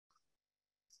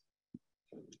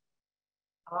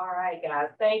All right, guys.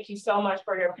 Thank you so much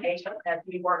for your patience as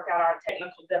we work out our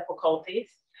technical difficulties.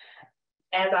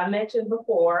 As I mentioned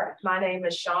before, my name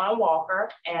is Sean Walker,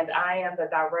 and I am the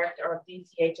Director of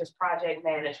DCH's Project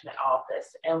Management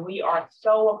Office. And we are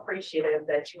so appreciative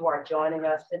that you are joining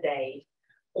us today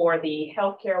for the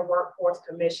Healthcare Workforce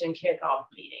Commission kickoff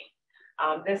meeting.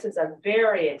 This is a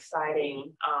very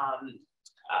exciting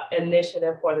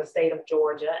initiative for the state of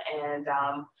Georgia, and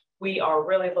we are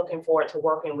really looking forward to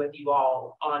working with you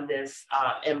all on this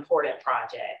important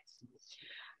project.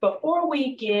 Before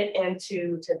we get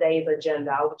into today's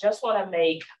agenda, I just want to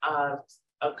make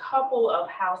a couple of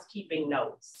housekeeping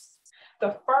notes.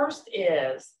 The first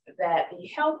is that the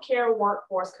Healthcare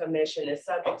Workforce Commission is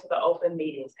subject to the Open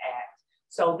Meetings Act.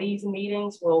 So these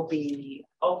meetings will be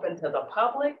open to the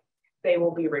public, they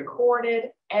will be recorded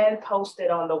and posted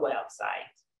on the website.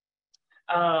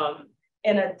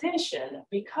 In addition,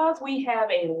 because we have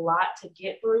a lot to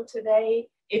get through today,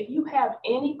 if you have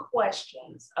any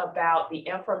questions about the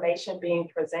information being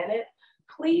presented,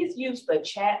 please use the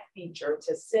chat feature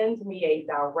to send me a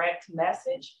direct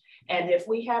message. And if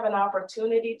we have an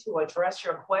opportunity to address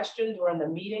your question during the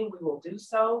meeting, we will do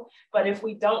so. But if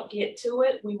we don't get to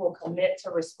it, we will commit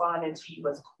to responding to you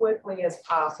as quickly as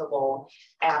possible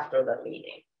after the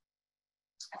meeting.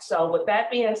 So with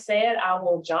that being said, I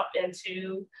will jump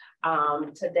into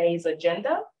today's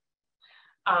agenda.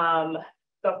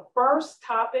 The first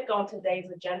topic on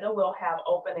today's agenda will have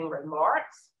opening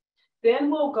remarks. Then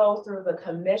we'll go through the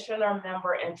commissioner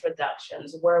member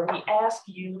introductions, where we ask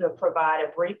you to provide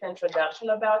a brief introduction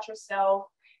about yourself,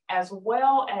 as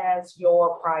well as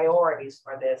your priorities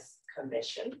for this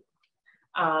commission.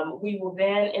 We will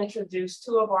then introduce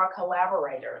two of our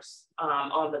collaborators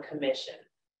on the commission.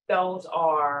 Those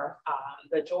are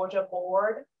the Georgia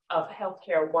Board of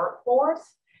Healthcare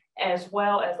Workforce, as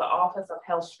well as the Office of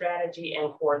Health Strategy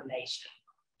and Coordination.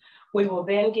 We will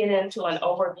then get into an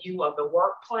overview of the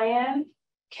work plan,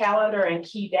 calendar, and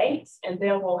key dates, and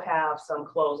then we'll have some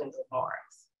closing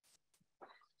remarks.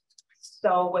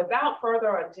 So without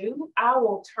further ado, I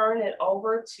will turn it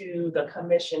over to the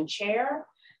commission chair,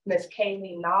 Ms.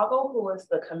 Kaylee Noggle, who is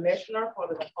the commissioner for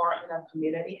the Department of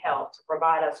Community Health, to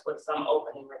provide us with some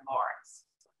opening remarks.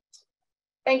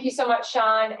 Thank you so much,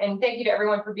 Sean, and thank you to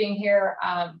everyone for being here.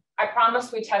 I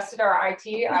promise we tested our IT,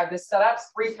 the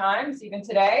setups 3 times, even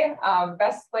today.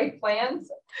 Best laid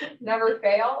plans never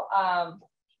fail.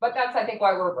 But that's, I think,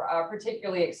 why we're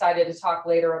particularly excited to talk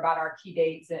later about our key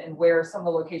dates and where some of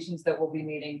the locations that we'll be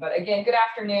meeting. But again, good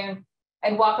afternoon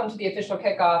and welcome to the official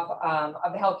kickoff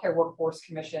of the Healthcare Workforce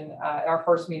Commission, our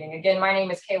first meeting. Again, my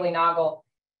name is Kaylee Noggle.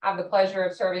 I have the pleasure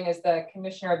of serving as the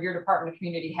commissioner of your Department of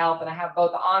Community Health, and I have both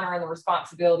the honor and the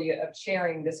responsibility of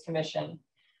chairing this commission.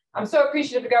 I'm so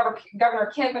appreciative of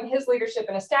Governor Kemp and his leadership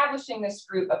in establishing this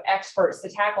group of experts to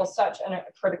tackle such a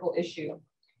critical issue.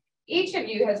 Each of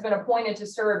you has been appointed to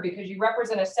serve because you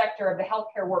represent a sector of the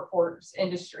healthcare workforce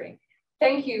industry.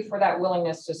 Thank you for that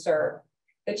willingness to serve.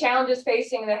 The challenges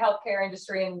facing the healthcare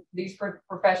industry and these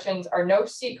professions are no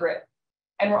secret,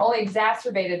 and were only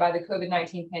exacerbated by the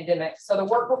COVID-19 pandemic. So the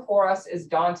work before us is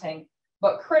daunting,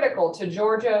 but critical to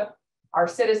Georgia, our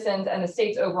citizens, and the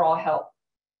state's overall health.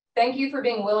 Thank you for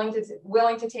being willing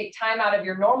to take time out of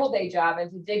your normal day job and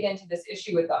to dig into this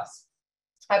issue with us.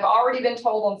 I've already been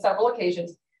told on several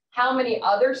occasions how many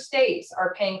other states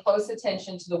are paying close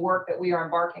attention to the work that we are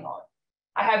embarking on.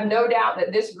 I have no doubt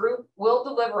that this group will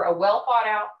deliver a well thought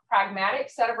out,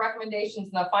 pragmatic set of recommendations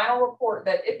in the final report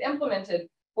that, if implemented,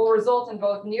 will result in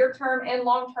both near-term and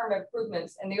long-term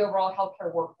improvements in the overall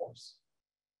healthcare workforce.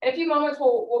 In a few moments,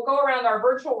 we'll go around our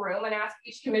virtual room and ask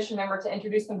each commission member to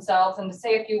introduce themselves and to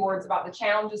say a few words about the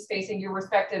challenges facing your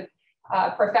respective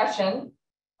profession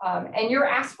and your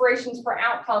aspirations for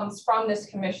outcomes from this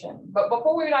commission. But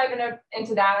before we dive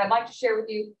into that, I'd like to share with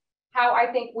you how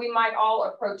I think we might all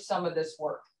approach some of this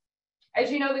work. As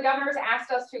you know, the governor has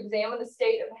asked us to examine the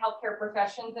state of the healthcare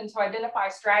professions and to identify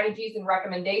strategies and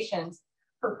recommendations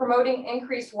for promoting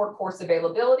increased workforce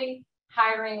availability,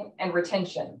 hiring, and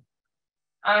retention.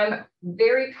 I'm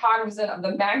very cognizant of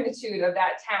the magnitude of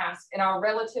that task in our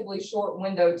relatively short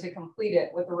window to complete it,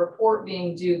 with the report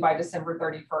being due by December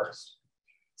 31st.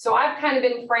 So I've kind of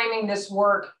been framing this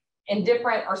work in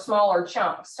different or smaller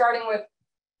chunks, starting with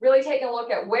really taking a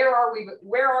look at where are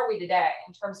we today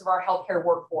in terms of our healthcare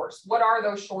workforce? What are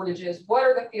those shortages? What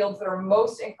are the fields that are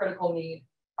most in critical need?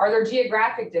 Are there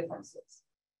geographic differences?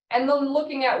 And then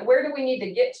looking at where do we need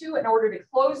to get to in order to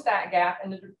close that gap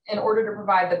and in order to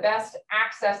provide the best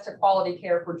access to quality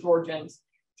care for Georgians,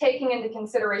 taking into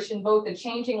consideration both the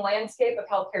changing landscape of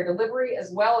healthcare delivery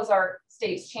as well as our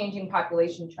state's changing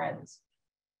population trends.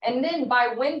 And then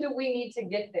by when do we need to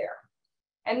get there?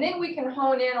 And then we can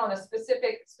hone in on a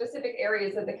specific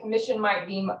areas that the commission might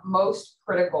deem most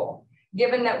critical,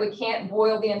 given that we can't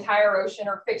boil the entire ocean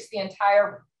or fix the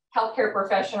entire healthcare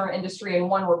profession or industry in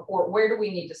one report. Where do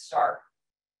we need to start?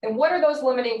 And what are those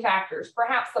limiting factors?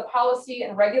 Perhaps the policy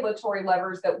and regulatory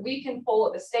levers that we can pull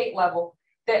at the state level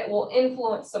that will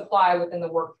influence supply within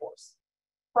the workforce.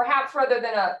 Perhaps rather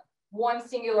than one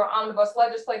singular omnibus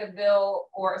legislative bill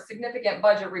or a significant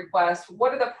budget request,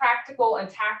 what are the practical and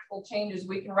tactical changes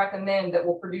we can recommend that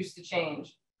will produce the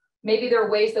change? Maybe there are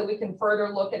ways that we can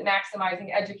further look at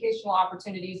maximizing educational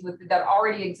opportunities that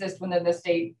already exist within the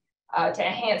state to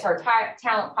enhance our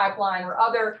talent pipeline, or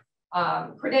other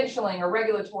credentialing or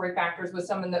regulatory factors with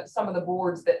some of the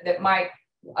boards that might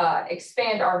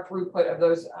expand our throughput of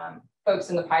those folks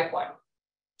in the pipeline.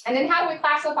 And then how do we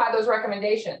classify those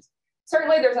recommendations?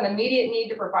 Certainly there's an immediate need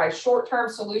to provide short-term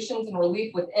solutions and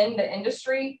relief within the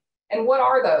industry. And what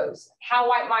are those? How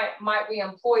might we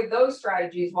employ those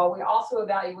strategies while we also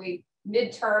evaluate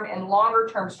midterm and longer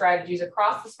term strategies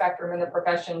across the spectrum in the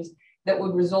professions that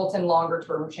would result in longer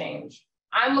term change?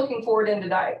 I'm looking forward to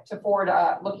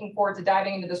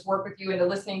diving into this work with you and to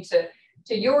listening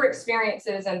to your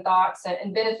experiences and thoughts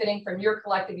and benefiting from your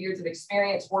collective years of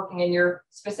experience working in your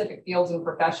specific fields and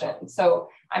professions. So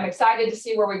I'm excited to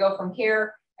see where we go from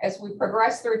here. As we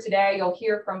progress through today, you'll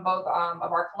hear from both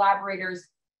of our collaborators,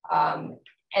 and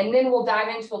then we'll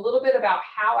dive into a little bit about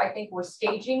how I think we're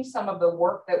staging some of the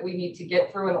work that we need to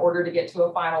get through in order to get to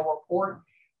a final report.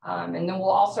 And then we'll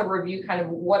also review kind of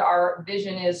what our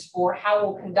vision is for how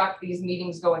we'll conduct these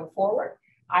meetings going forward.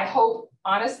 I hope,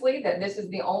 honestly, that this is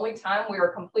the only time we are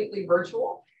completely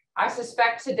virtual. I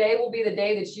suspect today will be the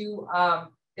day that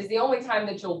is the only time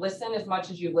that you'll listen as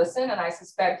much as you listen. And I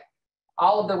suspect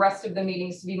all of the rest of the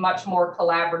meetings to be much more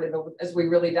collaborative as we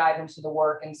really dive into the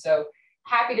work. And so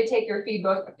happy to take your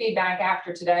feedback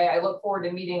after today. I look forward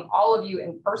to meeting all of you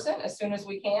in person as soon as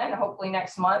we can, hopefully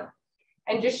next month.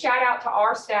 And just shout out to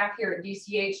our staff here at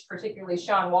DCH, particularly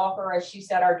Sean Walker, as she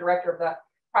said, our director of the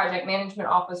Project Management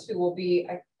Office, who will be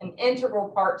an integral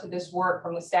part to this work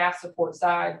from the staff support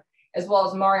side, as well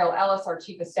as Mario Ellis, our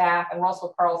Chief of Staff, and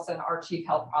Russell Carlson, our Chief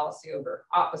Health Policy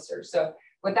Officer. So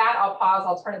with that, I'll pause.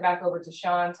 I'll turn it back over to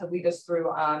Sean to lead us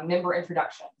through member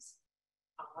introductions.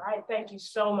 All right, thank you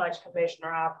so much,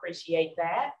 Commissioner. I appreciate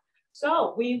that.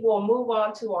 So we will move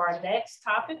on to our next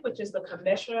topic, which is the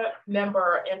commissioner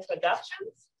member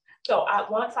introductions. So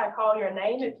once I call your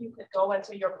name, if you could go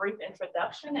into your brief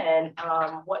introduction and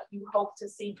what you hope to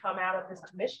see come out of this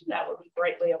commission, that would be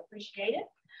greatly appreciated.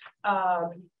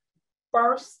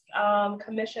 First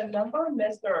commission member,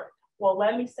 well,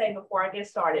 let me say before I get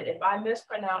started, if I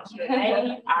mispronounce your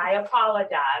name, I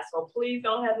apologize. So please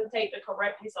don't hesitate to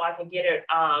correct me so I can get it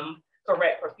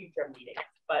correct for future meetings.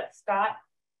 But Scott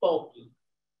Bohlke.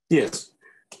 Yes.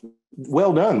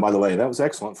 Well done, by the way. That was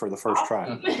excellent for the first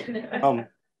try.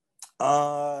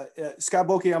 Scott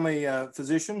Bohlke, I'm a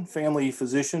physician, family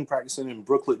physician practicing in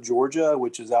Brooklet, Georgia,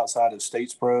 which is outside of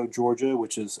Statesboro, Georgia,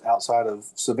 which is outside of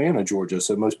Savannah, Georgia.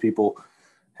 So most people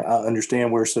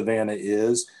understand where Savannah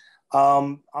is.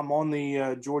 I'm on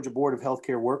the Georgia Board of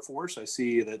Healthcare Workforce. I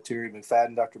see that Terry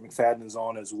McFadden, Dr. McFadden is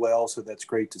on as well. So that's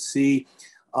great to see.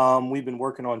 We've been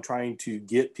working on trying to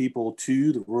get people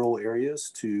to the rural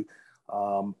areas to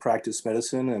practice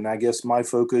medicine. And I guess my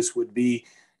focus would be,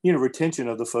 retention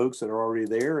of the folks that are already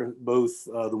there, both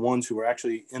the ones who are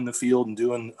actually in the field and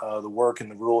doing the work in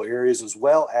the rural areas, as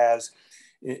well as,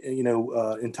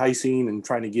 enticing and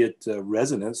trying to get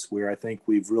residents, where I think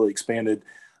we've really expanded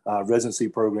residency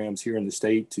programs here in the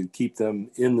state to keep them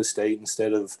in the state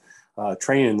instead of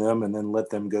training them and then let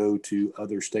them go to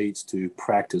other states to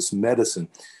practice medicine.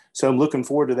 So I'm looking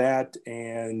forward to that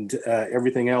and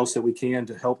everything else that we can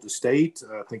to help the state.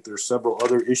 I think there's several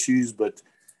other issues, but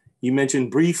you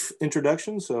mentioned brief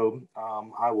introduction, so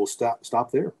I will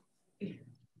stop there.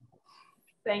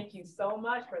 Thank you so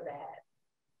much for that.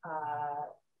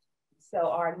 So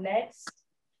our next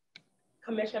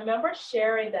commission member,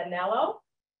 Sherry Danello.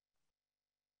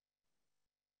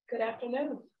 Good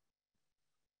afternoon.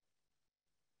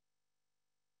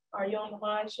 Are you on the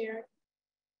line, Sherry?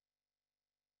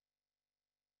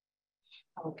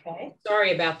 Okay.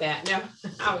 Sorry about that. No,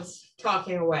 I was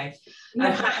talking away.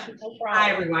 No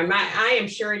Hi, everyone. I am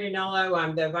Sherry Danello.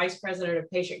 I'm the Vice President of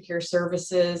Patient Care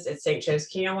Services at St. Joe's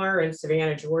Candler in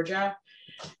Savannah, Georgia.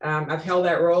 I've held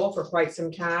that role for quite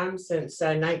some time, since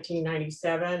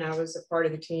 1997. I was a part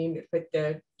of the team that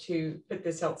put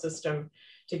this health system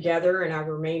together, and I've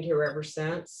remained here ever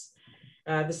since.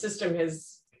 The system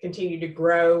has continued to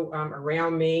grow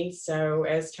around me. So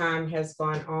as time has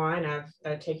gone on,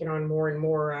 I've taken on more and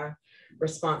more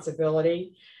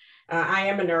responsibility. I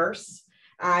am a nurse.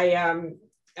 I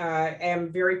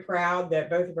am very proud that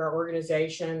both of our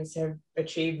organizations have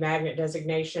achieved magnet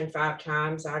designation 5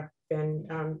 times. I've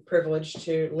been privileged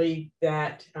to lead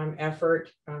that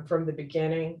effort from the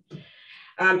beginning.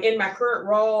 In my current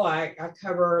role, I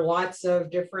cover lots of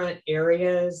different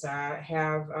areas. I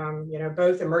have,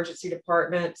 both emergency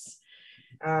departments,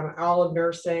 all of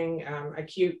nursing,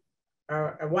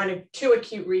 two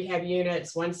acute rehab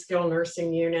units, 1 skilled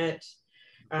nursing unit,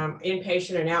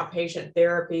 inpatient and outpatient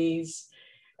therapies,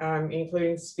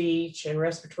 including speech and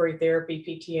respiratory therapy,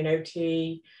 PT and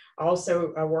OT.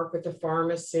 Also, I work with the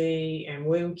pharmacy and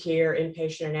wound care,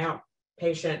 inpatient and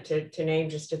outpatient, to name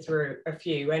just a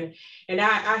few. And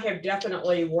I have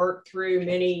definitely worked through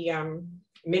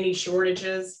many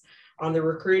shortages on the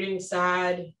recruiting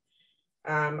side,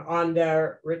 on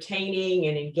the retaining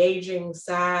and engaging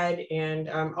side, and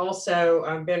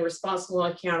also been responsible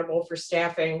and accountable for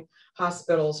staffing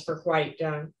hospitals for quite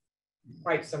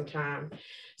some time.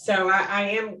 So I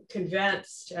am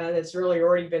convinced, that's really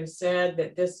already been said,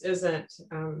 that this isn't,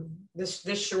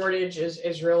 this shortage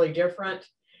is really different.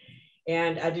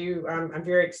 And I'm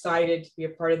very excited to be a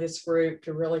part of this group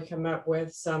to really come up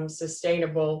with some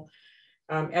sustainable,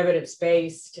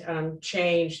 evidence-based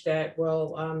change that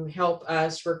will help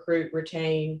us recruit,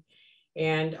 retain,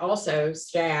 and also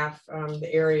staff the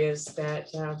areas that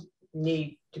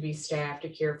need to be staffed to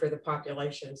care for the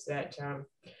populations that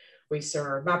we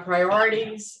serve. My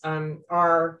priorities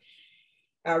are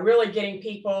really getting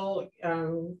people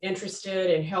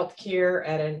interested in healthcare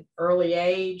at an early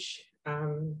age,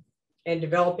 and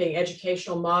developing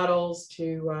educational models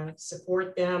to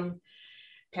support them,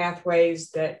 pathways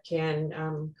that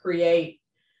can create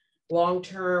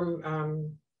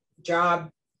long-term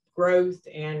job growth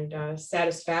and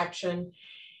satisfaction.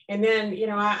 And then,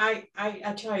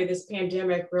 I tell you, this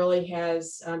pandemic really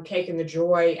has taken the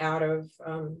joy out of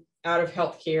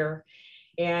healthcare.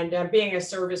 And being a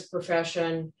service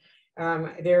profession,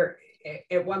 there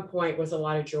at one point was a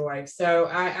lot of joy. So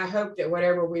I hope that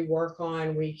whatever we work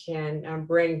on, we can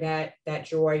bring that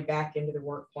joy back into the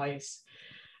workplace.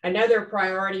 Another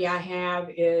priority I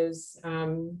have is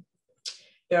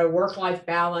the work-life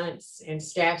balance and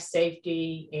staff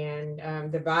safety,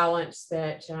 and the violence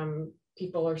that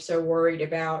people are so worried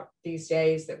about these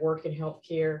days that work in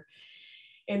healthcare.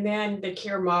 And then the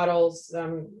care models,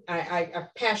 I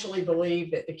passionately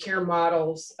believe that the care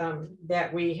models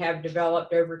that we have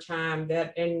developed over time,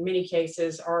 that in many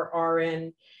cases are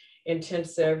RN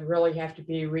intensive, really have to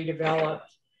be redeveloped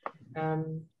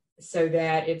so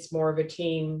that it's more of a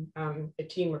team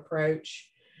approach.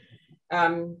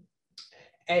 I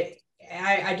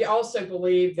also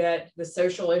believe that the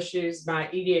social issues my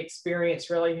ED experience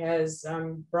really has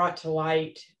brought to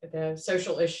light, the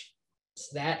social issues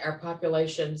that our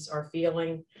populations are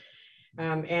feeling.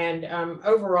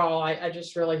 Overall, I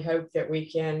just really hope that we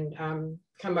can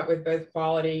come up with both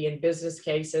quality and business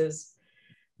cases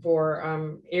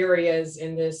for areas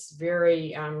in this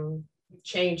very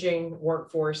changing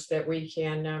workforce that we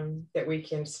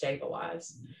can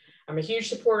stabilize. I'm a huge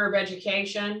supporter of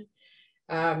education,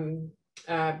 but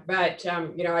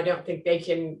I don't think they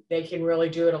can really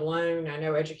do it alone. I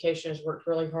know education has worked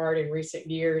really hard in recent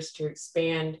years to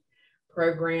expand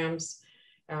programs,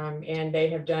 and they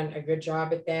have done a good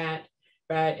job at that,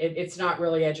 but it's not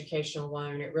really education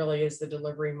alone. It really is the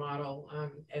delivery model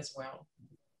as well.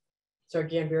 So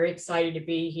again, very excited to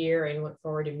be here and look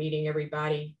forward to meeting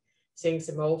everybody, seeing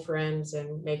some old friends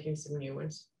and making some new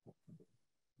ones.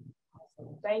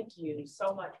 Awesome. Thank you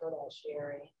so much for that,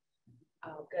 Sherry.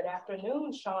 Good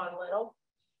afternoon, Sean Little.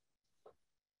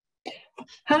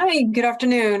 Hi, good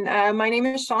afternoon. My name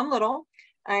is Sean Little.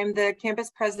 I'm the campus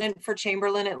president for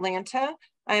Chamberlain Atlanta.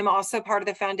 I am also part of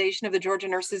the foundation of the Georgia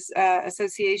Nurses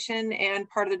Association and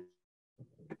part of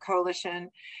the coalition.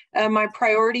 My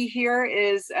priority here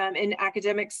is in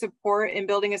academic support in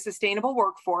building a sustainable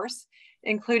workforce,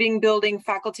 including building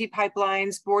faculty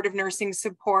pipelines, board of nursing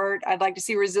support. I'd like to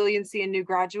see resiliency in new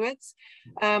graduates.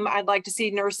 I'd like to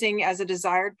see nursing as a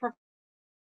desired profession.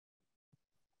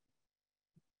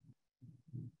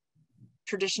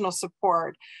 Traditional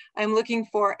support. I'm looking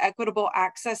for equitable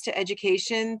access to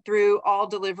education through all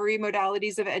delivery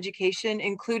modalities of education,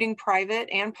 including private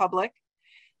and public.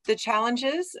 The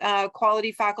challenges,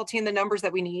 quality faculty and the numbers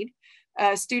that we need,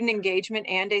 student engagement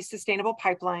and a sustainable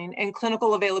pipeline, and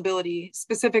clinical availability,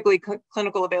 specifically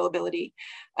clinical availability.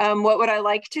 What would I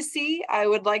like to see? I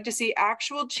would like to see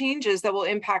actual changes that will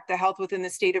impact the health within the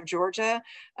state of Georgia.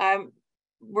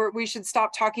 we should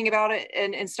stop talking about it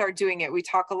and start doing it. We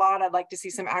talk a lot. I'd like to see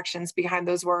some actions behind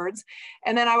those words.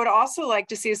 And then I would also like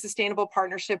to see a sustainable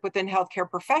partnership within healthcare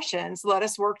professions. Let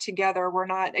us work together. We're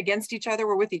not against each other,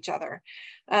 we're with each other.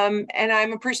 And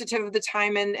I'm appreciative of the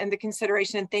time and the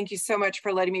consideration. And thank you so much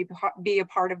for letting me be a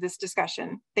part of this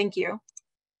discussion. Thank you.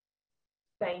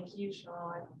 Thank you,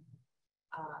 Sean.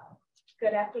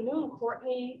 Good afternoon,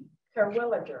 Courtney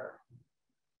Terwilliger.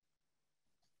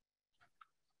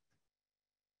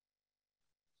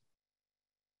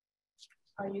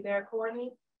 Are you there,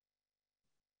 Courtney?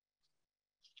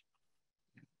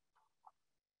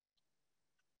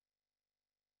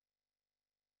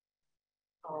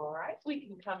 All right, we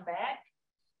can come back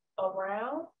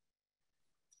around.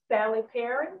 Sally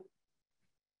Perry.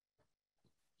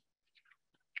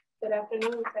 Good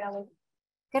afternoon, Sally.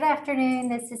 Good afternoon,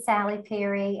 this is Sally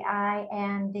Perry. I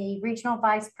am the Regional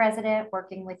Vice President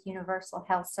working with Universal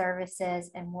Health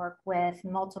Services and work with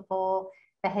multiple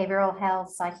behavioral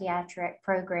health psychiatric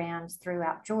programs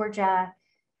throughout Georgia.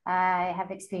 I have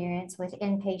experience with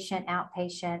inpatient,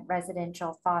 outpatient,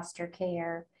 residential foster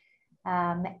care.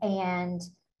 And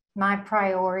my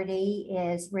priority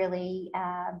is really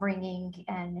bringing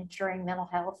and ensuring mental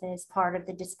health is part of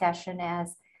the discussion,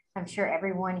 as I'm sure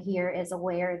everyone here is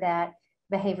aware that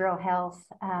behavioral health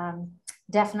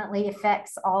definitely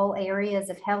affects all areas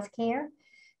of healthcare,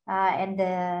 and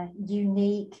the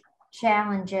unique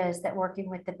challenges that working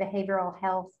with the behavioral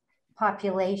health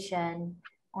population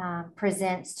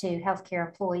presents to healthcare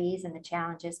employees, and the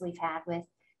challenges we've had with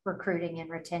recruiting and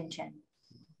retention.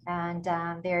 And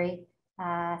I'm very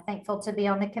thankful to be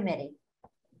on the committee.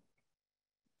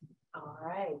 All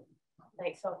right,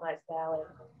 thanks so much, Sally.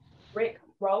 Rick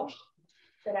Roach,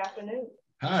 good afternoon.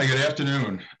 Hi, good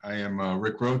afternoon. I am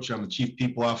Rick Roach. I'm the Chief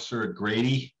People Officer at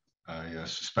Grady. I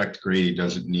suspect Grady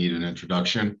doesn't need an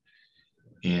introduction.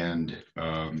 And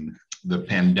the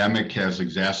pandemic has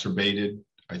exacerbated,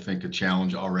 I think, a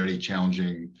challenge, already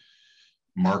challenging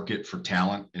market for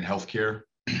talent in healthcare,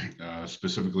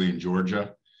 specifically in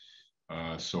Georgia.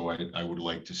 So I would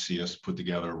like to see us put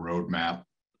together a roadmap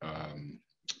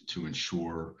to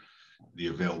ensure the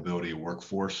availability of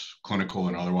workforce, clinical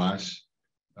and otherwise,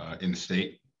 in the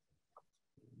state.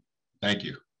 Thank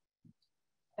you.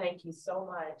 Thank you so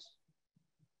much.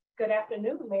 Good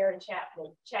afternoon, Mary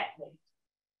Chapman.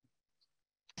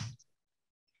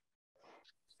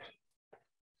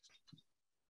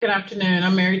 Good afternoon,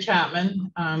 I'm Mary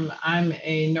Chapman. I'm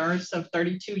a nurse of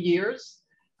 32 years.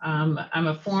 I'm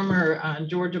a former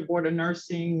Georgia Board of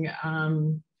Nursing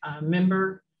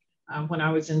member when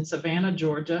I was in Savannah,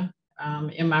 Georgia.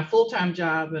 In my full-time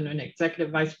job, I'm an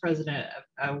executive vice president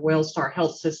of Wellstar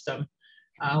Health System,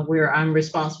 where I'm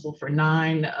responsible for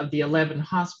 9 of the 11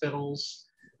 hospitals,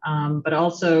 but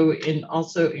also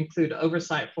include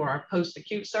oversight for our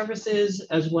post-acute services,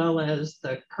 as well as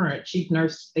the current chief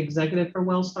nurse executive for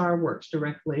Wellstar works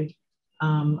directly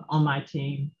on my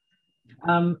team.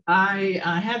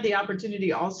 I had the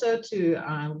opportunity also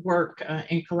to work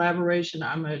in collaboration.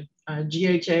 I'm a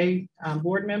GHA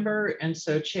board member, and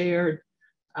so chaired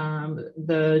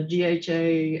the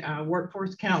GHA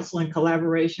Workforce Council in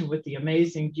collaboration with the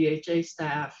amazing GHA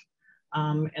staff,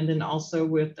 and then also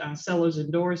with Sellers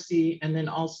and Dorsey, and then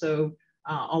also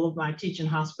all of my teaching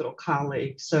hospital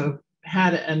colleagues. So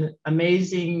had an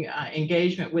amazing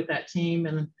engagement with that team,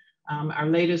 and our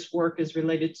latest work is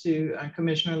related to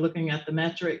Commissioner looking at the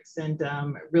metrics and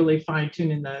really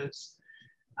fine-tuning those.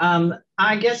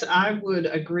 I guess I would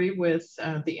agree with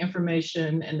the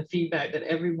information and the feedback that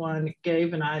everyone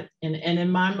gave, and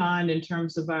in my mind, in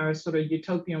terms of our sort of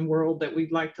utopian world that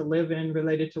we'd like to live in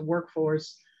related to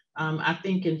workforce, I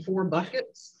think in 4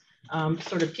 buckets,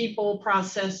 sort of people,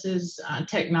 processes,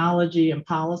 technology, and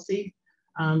policy.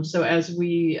 So as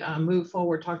we move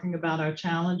forward talking about our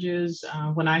challenges,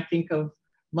 when I think of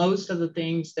most of the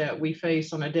things that we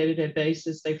face on a day-to-day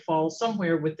basis, they fall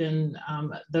somewhere within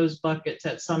those buckets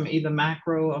at some either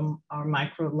macro or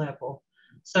micro level.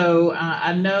 So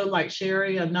I know, like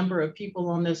Sherry, a number of people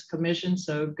on this commission,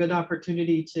 so good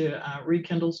opportunity to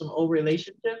rekindle some old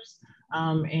relationships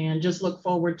and just look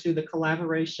forward to the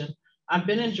collaboration. I've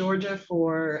been in Georgia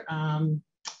for,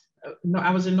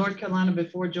 I was in North Carolina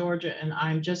before Georgia, and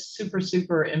I'm just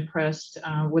super impressed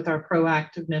with our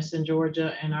proactiveness in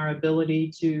Georgia and our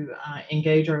ability to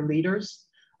engage our leaders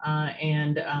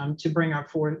and to bring our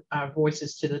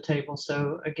voices to the table.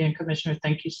 So again, Commissioner,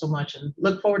 thank you so much, and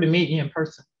look forward to meeting you in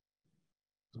person.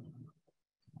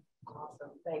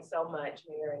 Awesome, thanks so much,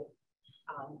 Mary.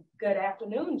 Good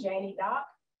afternoon, Janie Dock.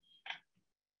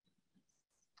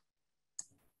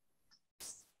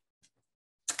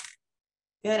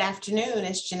 Good afternoon,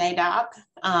 it's Janae Dock.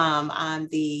 I'm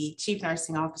the Chief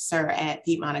Nursing Officer at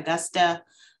Piedmont Augusta.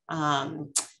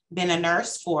 Been a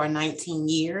nurse for 19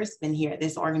 years, been here at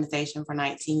this organization for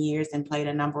 19 years and played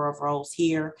a number of roles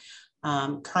here.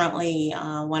 Currently,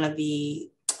 one of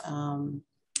the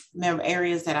member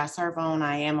areas that I serve on,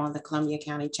 I am on the Columbia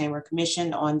County Chamber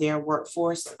Commission on their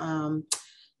workforce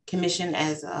commission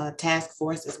as a task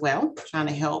force as well, trying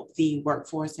to help the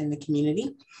workforce in the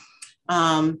community.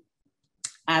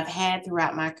 I've had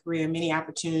throughout my career many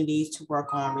opportunities to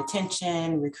work on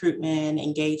retention, recruitment,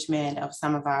 engagement of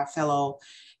some of our fellow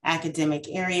academic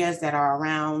areas that are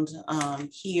around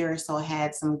here. So I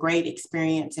had some great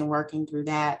experience in working through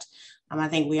that. I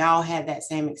think we all had that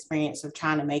same experience of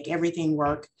trying to make everything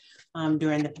work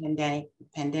during the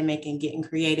pandemic and getting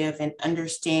creative and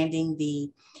understanding the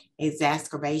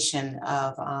exacerbation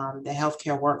of the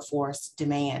healthcare workforce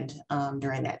demand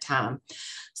during that time.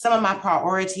 Some of my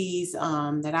priorities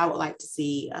that I would like to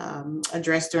see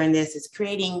addressed during this is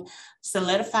creating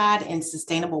solidified and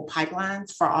sustainable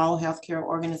pipelines for all healthcare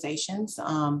organizations,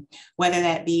 whether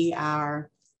that be our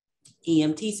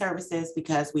EMT services,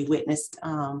 because we witnessed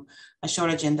a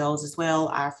shortage in those as well.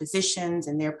 Our physicians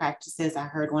and their practices. I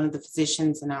heard one of the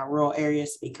physicians in our rural area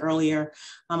speak earlier.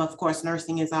 Of course,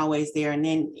 nursing is always there. And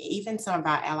then even some of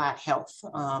our allied health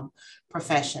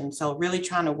professions. So really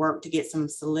trying to work to get some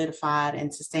solidified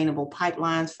and sustainable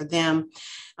pipelines for them.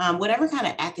 Whatever kind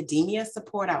of academia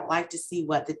support, I would like to see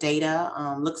what the data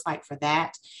looks like for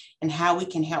that and how we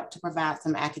can help to provide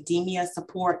some academia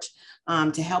support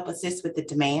to help assist with the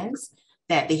demands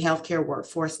that the healthcare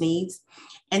workforce needs.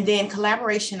 And then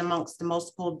collaboration amongst the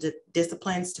multiple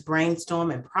disciplines to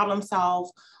brainstorm and problem solve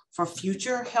for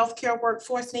future healthcare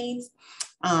workforce needs,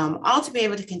 all to be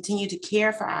able to continue to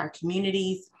care for our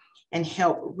communities and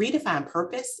help redefine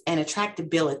purpose and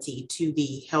attractability to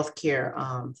the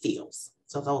healthcare fields.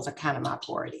 So those are kind of my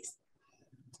priorities.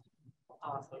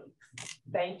 Awesome.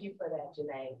 Thank you for that,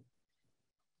 Janae.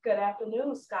 Good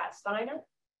afternoon, Scott Steiner.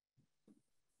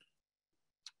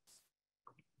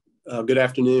 Good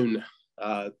afternoon.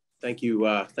 Thank you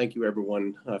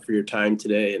everyone for your time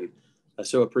today, and I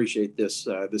so appreciate this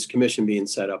commission being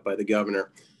set up by the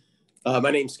governor.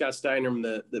 My name's Scott Steiner. I'm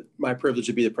my privilege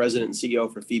to be the president and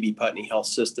CEO for Phoebe Putney Health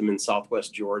System in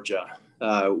Southwest Georgia.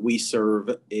 We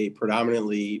serve a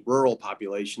predominantly rural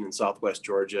population in Southwest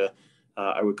Georgia.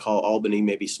 I would call Albany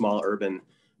maybe small urban,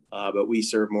 but we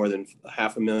serve more than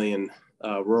 500,000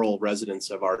 rural residents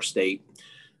of our state.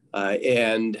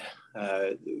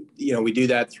 We do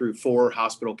that through 4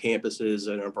 hospital campuses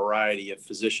and a variety of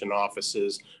physician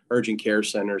offices, urgent care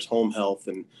centers, home health,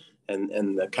 and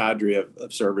the cadre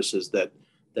of services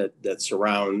that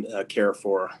surround care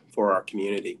for our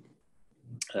community.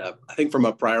 I think from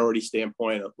a priority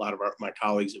standpoint, a lot of my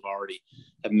colleagues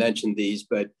have mentioned these,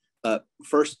 but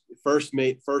first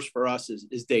for us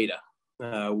is data.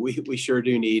 We sure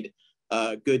do need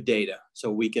good data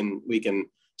so we can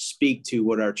speak to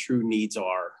what our true needs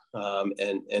are.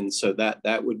 And so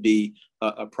that would be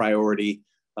a priority.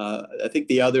 I think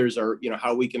the others are,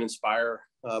 how we can inspire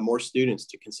more students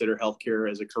to consider healthcare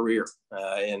as a career,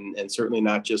 and certainly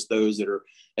not just those that are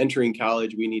entering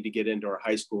college. We need to get into our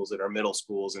high schools and our middle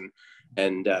schools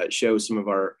and show some of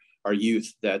our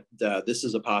youth that this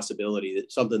is a possibility,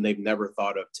 that something they've never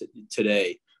thought of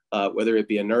today, whether it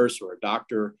be a nurse or a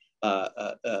doctor, an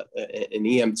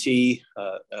EMT,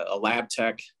 a lab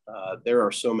tech. There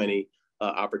are so many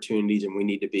opportunities, and we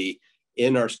need to be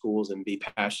in our schools and be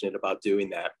passionate about doing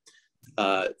that.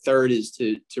 Third is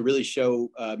to really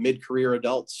show mid-career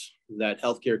adults that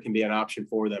healthcare can be an option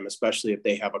for them, especially if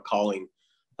they have a calling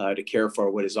to care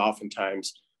for what is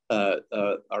oftentimes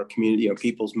our community,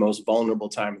 people's most vulnerable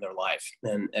time in their life.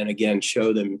 And again,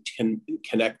 show them,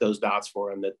 connect those dots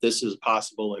for them, that this is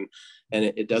possible, and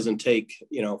it doesn't take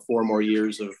 4 more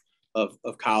years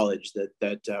of college,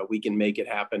 that we can make it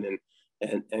happen.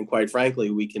 And quite frankly,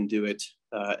 we can do it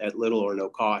at little or no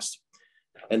cost.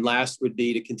 And last would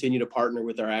be to continue to partner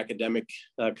with our academic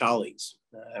colleagues.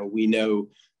 We know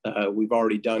we've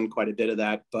already done quite a bit of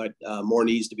that, but more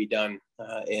needs to be done.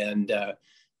 And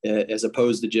as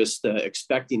opposed to just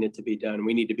expecting it to be done,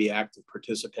 we need to be active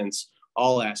participants.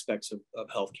 All aspects of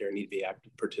healthcare need to be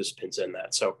active participants in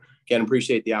that. So again,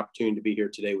 appreciate the opportunity to be here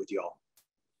today with you all.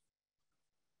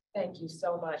 Thank you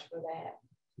so much for that.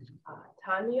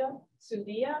 Tanya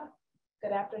Sudia,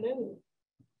 good afternoon.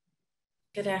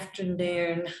 Good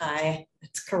afternoon. Hi,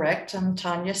 it's correct. I'm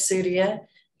Tanya Sudia,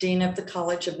 Dean of the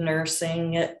College of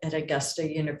Nursing at Augusta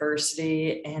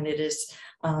University, and it is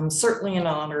certainly an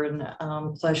honor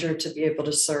and pleasure to be able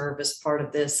to serve as part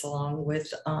of this along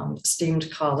with esteemed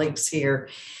colleagues here.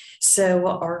 So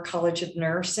our College of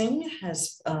Nursing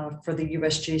has, for the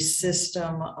USG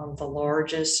system, the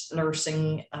largest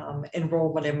nursing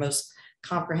enrollment and most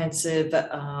comprehensive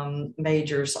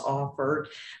majors offered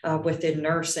within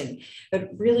nursing,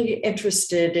 but really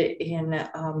interested in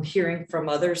hearing from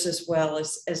others as well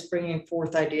as bringing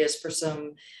forth ideas for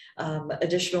some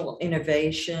additional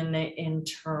innovation in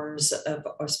terms of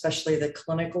especially the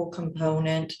clinical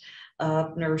component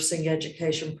of nursing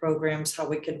education programs, how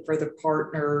we can further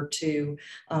partner to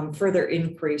further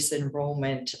increase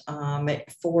enrollment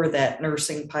for that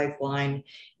nursing pipeline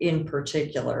in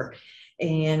particular.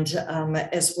 And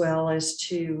as well as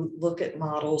to look at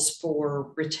models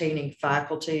for retaining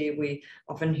faculty. We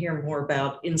often hear more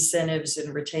about incentives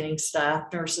in retaining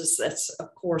staff nurses. That's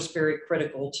of course very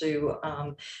critical to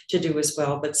do as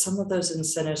well. But some of those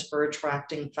incentives for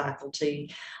attracting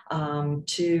faculty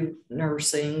to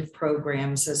nursing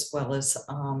programs as well as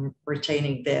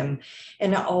retaining them.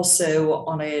 And also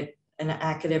on an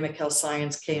academic health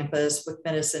science campus with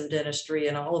medicine, dentistry,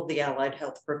 and all of the allied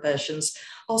health professions,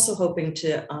 also hoping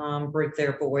to bring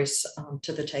their voice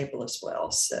to the table as well.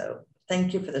 So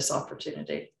thank you for this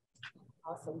opportunity.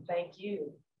 Awesome, thank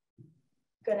you.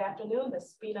 Good afternoon,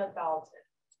 Ms. Spina Dalton.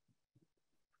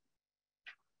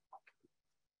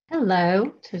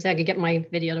 Hello, so I could get my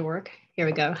video to work. Here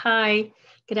we go. Hi,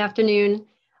 good afternoon.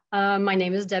 My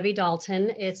name is Debbie Dalton.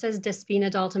 It says Despina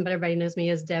Dalton, but everybody knows me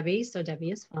as Debbie, so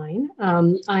Debbie is fine.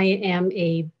 I am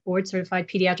a board certified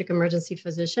pediatric emergency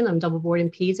physician. I'm double board in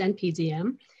peds and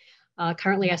PDM.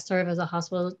 Currently, I serve as a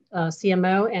hospital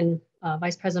CMO and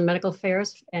Vice President of Medical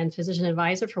Affairs and Physician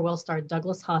Advisor for Wellstar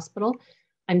Douglas Hospital.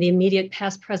 I'm the immediate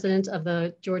past president of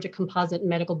the Georgia Composite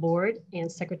Medical Board and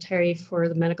secretary for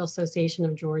the Medical Association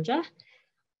of Georgia.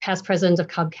 Past president of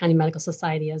Cobb County Medical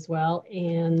Society as well,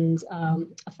 and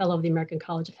a fellow of the American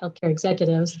College of Healthcare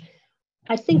Executives.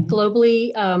 I think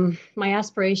globally, my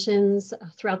aspirations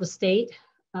throughout the state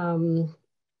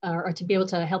are to be able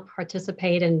to help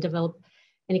participate and develop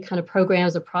any kind of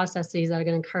programs or processes that are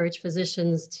going to encourage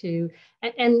physicians to,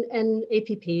 and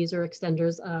APPs or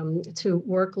extenders to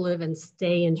work, live, and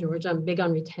stay in Georgia. I'm big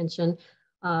on retention.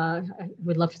 I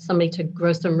would love for somebody to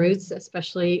grow some roots,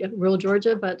 especially rural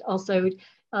Georgia, but also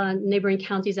neighboring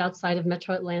counties outside of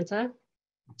Metro Atlanta.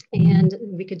 And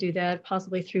we could do that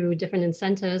possibly through different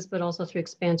incentives, but also through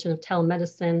expansion of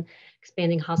telemedicine,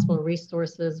 expanding hospital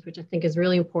resources, which I think is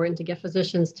really important to get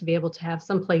physicians to be able to have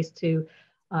some place to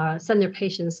send their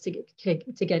patients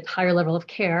to get higher level of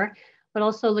care, but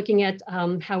also looking at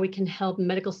how we can help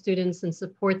medical students and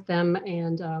support them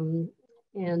and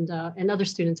other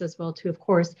students as well too, of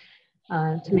course,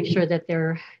 to make sure that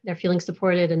they're feeling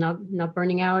supported and not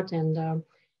burning out, and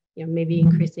maybe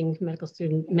increasing medical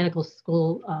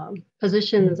school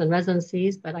positions and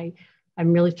residencies. But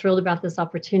I'm really thrilled about this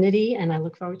opportunity, and I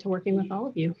look forward to working with all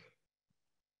of you.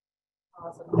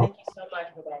 Awesome, thank you so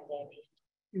much for that, Debbie.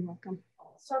 You're welcome.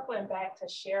 Circling back to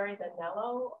Sherry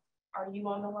Danello, are you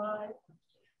on the line?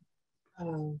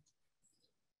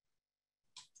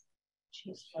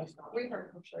 We heard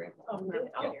from Sherry. Oh,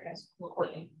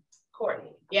 okay.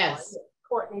 Courtney. Yes.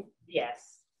 Courtney,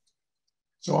 yes.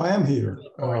 So I am here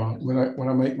when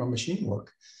I make my machine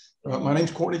work. My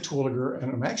name's Courtney Twilliger,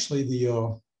 and I'm actually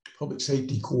the public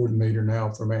safety coordinator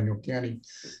now for Emanuel County.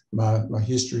 My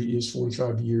history is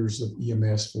 45 years of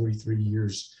EMS, 43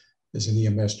 years as an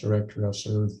EMS director. I've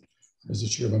served as the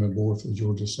chairman of the board for the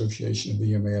Georgia Association of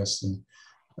EMS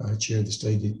and chaired the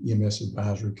state EMS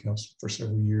advisory council for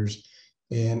several years.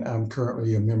 And I'm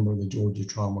currently a member of the Georgia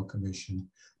Trauma Commission.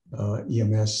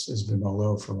 EMS has been my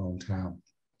love for a long time.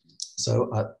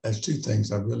 So there's two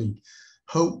things I really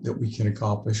hope that we can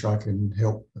accomplish, or I can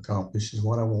help accomplish, is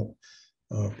what I want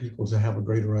people to have a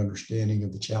greater understanding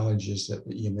of the challenges that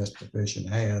the EMS profession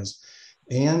has.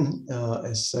 And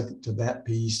as second to that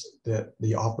piece, that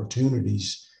the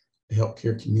opportunities the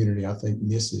healthcare community, I think,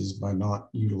 misses by not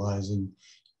utilizing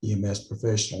EMS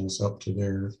professionals up to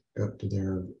their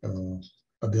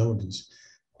abilities.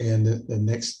 And the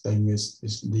next thing is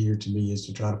dear to me is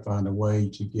to try to find a way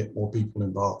to get more people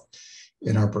involved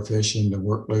in our profession. The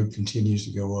workload continues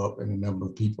to go up, and the number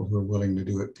of people who are willing to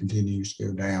do it continues to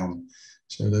go down.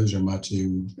 So those are my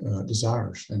two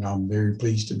desires, and I'm very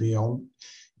pleased to be on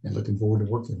and looking forward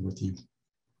to working with you.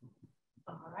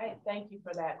 All right, thank you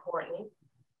for that, Courtney.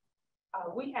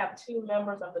 We have two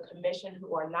members of the commission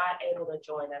who are not able to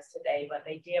join us today, but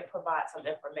they did provide some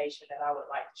information that I would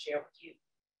like to share with you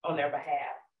on their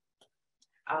behalf.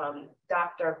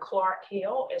 Dr. Clark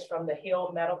Hill is from the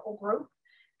Hill Medical Group,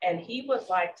 and he would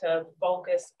like to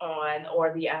focus on,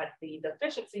 or the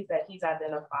deficiencies that he's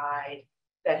identified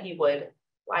that he would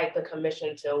like the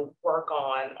commission to work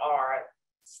on are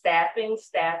staffing.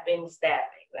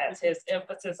 That's his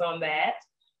emphasis on that.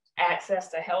 Access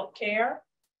to healthcare,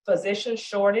 physician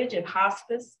shortage in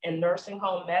hospice and nursing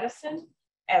home medicine,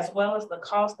 as well as the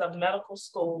cost of medical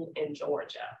school in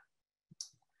Georgia.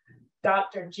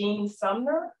 Dr. Jean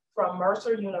Sumner from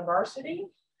Mercer University,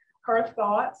 her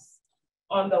thoughts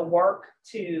on the work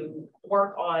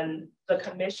on the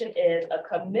commission is a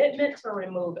commitment to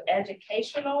remove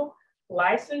educational,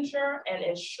 licensure, and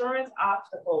insurance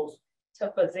obstacles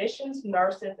to physicians,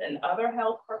 nurses, and other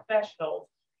health professionals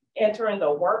entering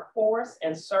the workforce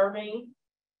and serving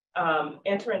in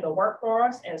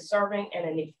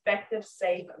an effective,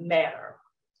 safe manner.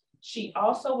 She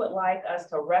also would like us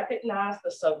to recognize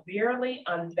the severely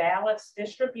unbalanced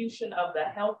distribution of the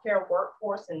healthcare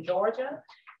workforce in Georgia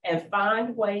and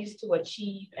find ways to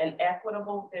achieve an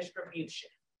equitable distribution.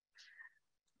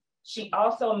 She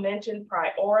also mentioned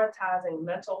prioritizing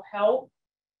mental health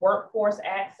workforce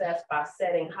access by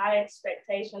setting high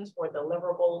expectations for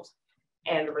deliverables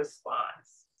and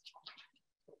response.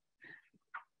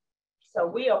 So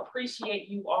we appreciate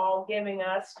you all giving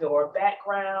us your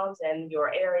backgrounds and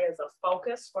your areas of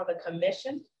focus for the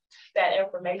commission. That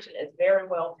information is very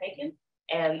well taken.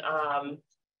 And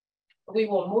we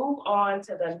will move on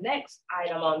to the next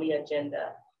item on the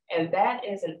agenda. And that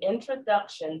is an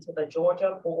introduction to the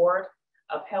Georgia Board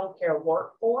of Healthcare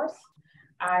Workforce.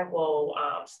 I will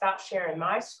stop sharing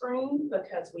my screen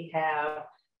because we have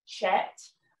Chet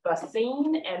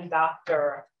Basine and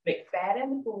Dr.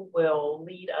 McFadden, who will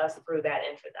lead us through that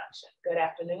introduction. Good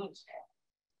afternoon,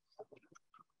 Chet.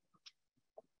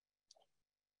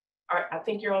 All right, I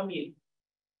think you're on mute,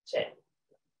 Chet.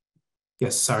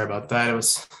 Yes, sorry about that. It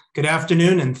was good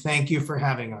afternoon, and thank you for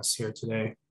having us here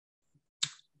today.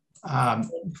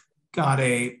 Got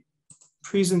a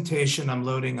presentation I'm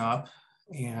loading up,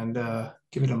 and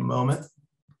give it a moment.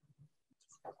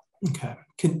 Okay,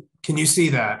 can you see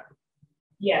that?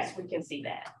 Yes, we can see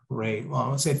that. Great. Well, I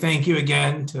want to say thank you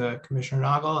again to Commissioner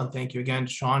Nagel, and thank you again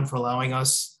to Sean for allowing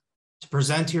us to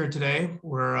present here today.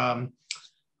 We're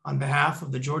on behalf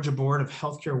of the Georgia Board of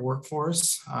Healthcare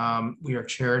Workforce. We are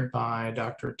chaired by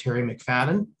Dr. Terry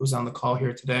McFadden, who's on the call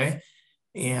here today,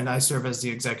 and I serve as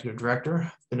the executive director.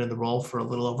 I've been in the role for a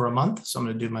little over a month, so I'm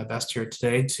going to do my best here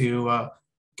today to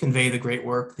convey the great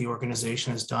work the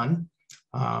organization has done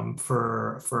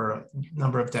for a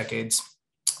number of decades.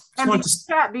 And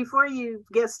before you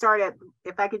get started,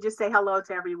 if I could just say hello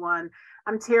to everyone.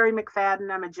 I'm Terry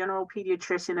McFadden. I'm a general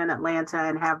pediatrician in Atlanta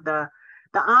and have the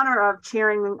honor of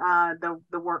chairing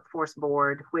the Workforce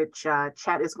Board, which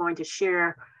Chet is going to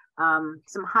share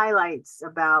some highlights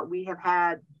about. We have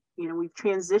had, we've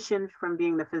transitioned from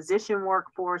being the Physician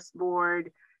Workforce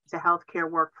Board to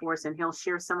Healthcare Workforce, and he'll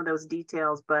share some of those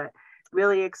details, but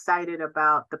really excited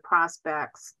about the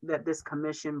prospects that this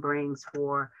commission brings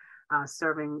for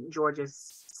serving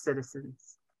Georgia's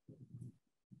citizens.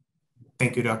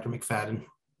 Thank you, Dr. McFadden.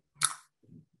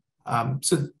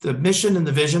 So the mission and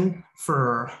the vision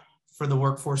for the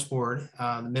Workforce Board,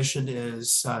 the mission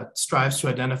is strives to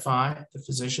identify the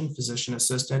physician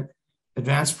assistant,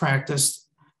 advanced practice,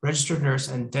 registered nurse,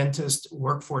 and dentist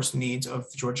workforce needs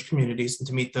of the Georgia communities, and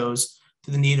to meet those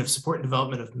through the need of support and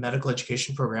development of medical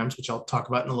education programs, which I'll talk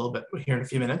about in a little bit here in a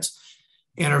few minutes.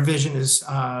 And our vision is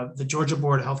the Georgia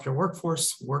Board of Healthcare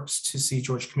Workforce works to see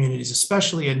Georgia communities,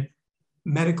 especially in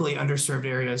medically underserved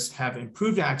areas, have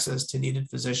improved access to needed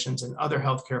physicians and other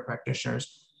healthcare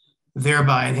practitioners,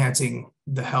 thereby enhancing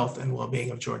the health and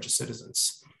well-being of Georgia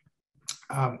citizens.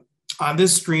 On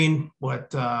this screen,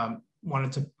 what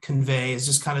wanted to convey is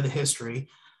just kind of the history.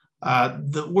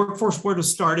 The Workforce Board was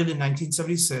started in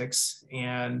 1976,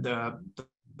 and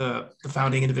the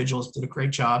founding individuals did a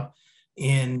great job.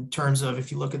 In terms of,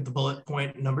 if you look at the bullet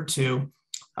point number 2,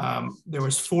 there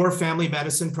was 4 family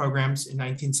medicine programs in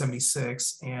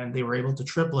 1976, and they were able to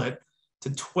triple it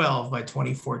to 12 by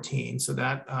 2014. So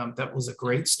that was a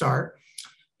great start.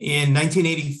 In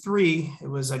 1983, it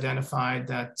was identified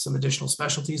that some additional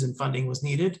specialties and funding was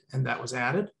needed, and that was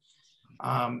added.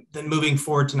 Then moving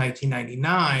forward to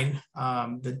 1999,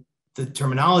 the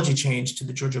terminology changed to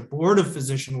the Georgia Board of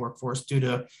Physician Workforce due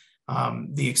to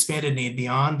the expanded need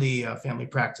beyond the family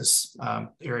practice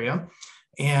area.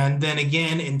 And then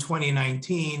again in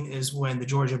 2019 is when the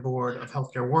Georgia Board of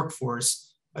Healthcare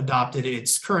Workforce adopted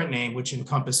its current name, which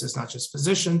encompasses not just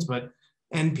physicians, but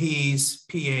NPs,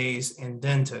 PAs, and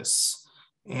dentists.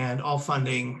 And all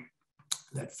funding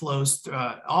flows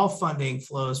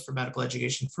for medical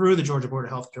education through the Georgia Board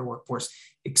of Healthcare Workforce,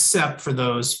 except for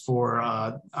those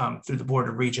through the Board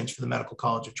of Regents for the Medical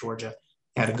College of Georgia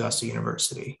at Augusta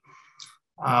University.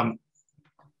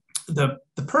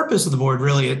 the purpose of the board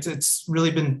really, it's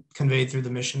really been conveyed through the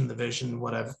mission and the vision,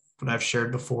 what I've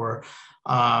shared before,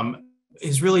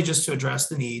 is really just to address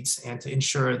the needs and to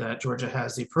ensure that Georgia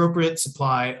has the appropriate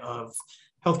supply of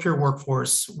healthcare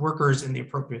workers in the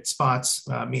appropriate spots,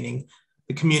 meaning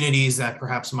the communities that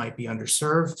perhaps might be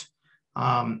underserved.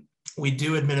 We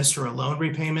do administer a loan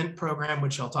repayment program,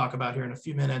 which I'll talk about here in a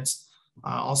few minutes.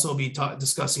 Also be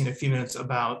discussing in a few minutes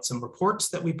about some reports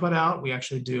that we put out. We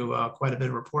actually do quite a bit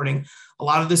of reporting. A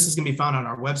lot of this is going to be found on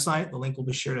our website. The link will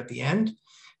be shared at the end.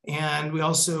 And we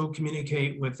also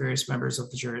communicate with various members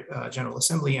of the General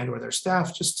Assembly and or their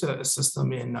staff just to assist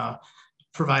them in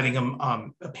providing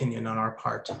them opinion on our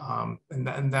part.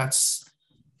 And that's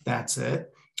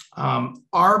it.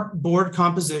 Our board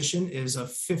composition is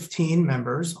of 15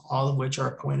 members, all of which are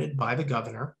appointed by the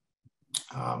governor.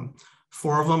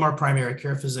 4 of them are primary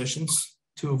care physicians,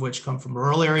 2 of which come from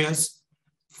rural areas.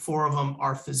 4 of them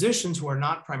are physicians who are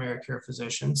not primary care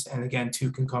physicians. And again,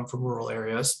 2 can come from rural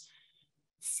areas.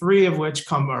 3 of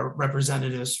which are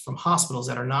representatives from hospitals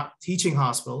that are not teaching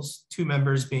hospitals, 2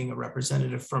 members being a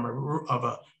representative from a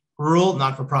rural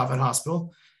not-for-profit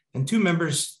hospital, and 2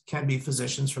 members can be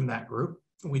physicians from that group.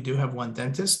 We do have 1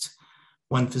 dentist,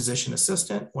 1 physician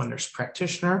assistant, 1 nurse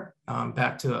practitioner,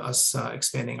 back to us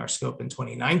expanding our scope in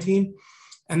 2019.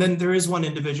 And then there is 1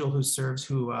 individual who serves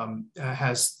who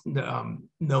has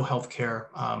no health care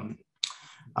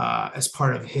as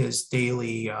part of his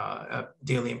daily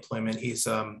employment. He's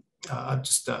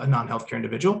just a non-healthcare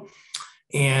individual.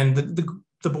 And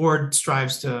the board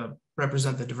strives to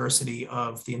represent the diversity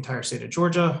of the entire state of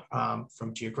Georgia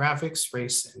from geographics,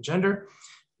 race, and gender.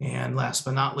 And last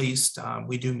but not least,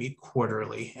 we do meet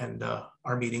quarterly, and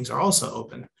our meetings are also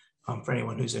open for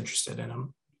anyone who's interested in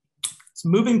them. So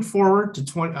moving forward to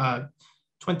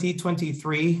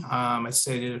 2023, I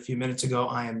stated a few minutes ago,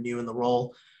 I am new in the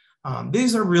role.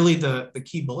 These are really the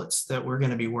key bullets that we're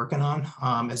going to be working on.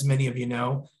 As many of you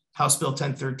know, House Bill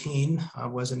 1013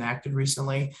 was enacted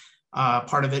recently.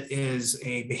 Part of it is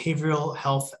a behavioral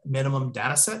health minimum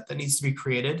data set that needs to be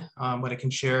created. What I can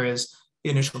share is the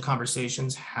initial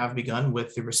conversations have begun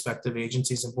with the respective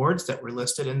agencies and boards that were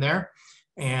listed in there.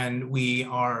 And we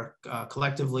are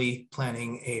collectively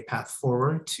planning a path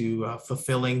forward to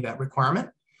fulfilling that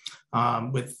requirement.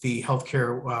 With the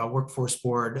Healthcare Workforce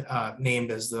Board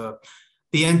named as the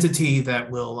entity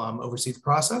that will oversee the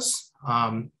process.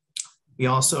 We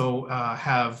also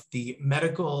have the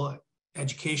Medical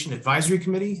Education Advisory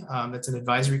Committee. That's an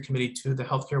advisory committee to the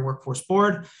Healthcare Workforce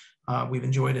Board. We've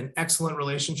enjoyed an excellent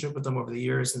relationship with them over the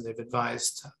years, and they've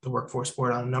advised the Workforce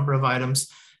Board on a number of items.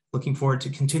 Looking forward to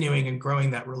continuing and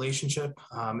growing that relationship.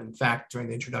 In fact, during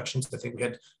the introductions, I think we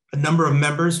had a number of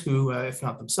members who, if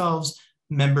not themselves,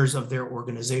 members of their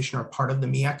organization are part of the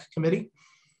MEAC committee.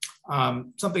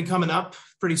 Something coming up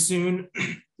pretty soon,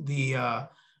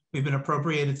 we've been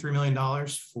appropriated $3 million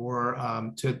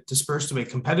to disperse to a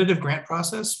competitive grant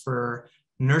process for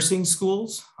nursing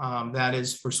schools. That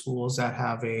is for schools that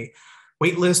have a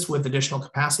wait list with additional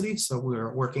capacity. So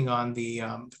we're working on the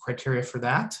criteria for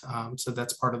that. So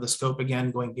that's part of the scope,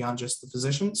 again, going beyond just the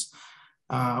physicians.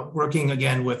 Working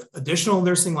again with additional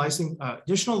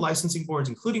licensing boards,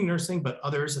 including nursing, but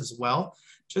others as well,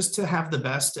 just to have the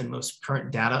best and most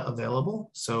current data available.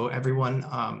 So everyone,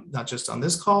 not just on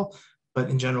this call, but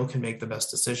in general, can make the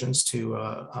best decisions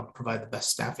to provide the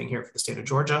best staffing here for the state of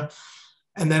Georgia.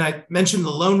 And then I mentioned the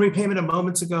loan repayment a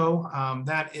moment ago.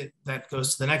 That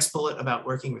goes to the next bullet about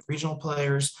working with regional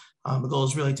players. The goal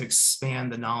is really to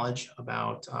expand the knowledge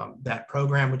about that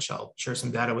program, which I'll share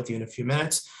some data with you in a few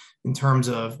minutes, in terms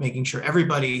of making sure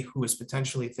everybody who is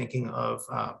potentially thinking of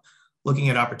looking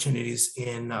at opportunities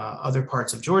in other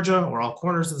parts of Georgia or all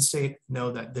corners of the state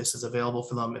know that this is available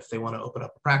for them if they want to open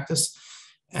up a practice.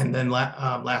 And then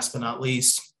last but not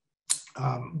least,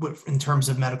 in terms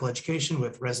of medical education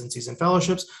with residencies and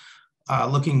fellowships,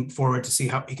 looking forward to see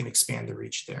how we can expand the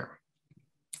reach there.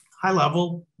 High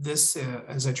level, this,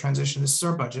 as I transition, this is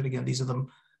our budget. Again, these are the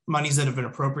monies that have been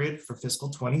appropriated for fiscal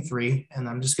 23. And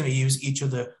I'm just going to use each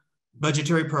of the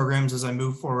budgetary programs as I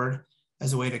move forward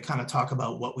as a way to kind of talk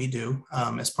about what we do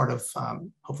as part of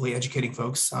hopefully educating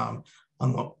folks on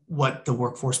what the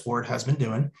Workforce Board has been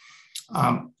doing.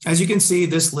 As you can see,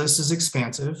 this list is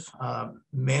expansive.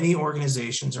 Many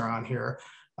organizations are on here.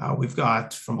 We've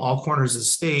got from all corners of the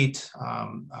state.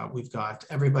 We've got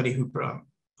everybody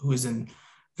who is in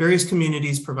various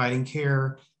communities providing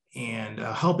care and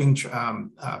helping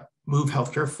move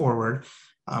healthcare forward.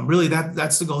 Really,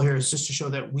 that's the goal here, is just to show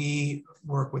that we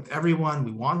work with everyone.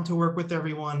 We want to work with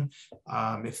everyone.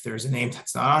 If there's a name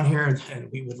that's not on here, then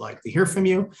we would like to hear from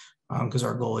you, because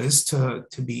our goal is to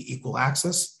be equal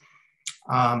access.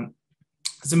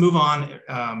 As I move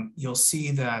on, you'll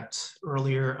see that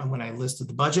earlier when I listed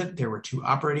the budget, there were 2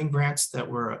 operating grants that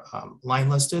were line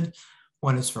listed.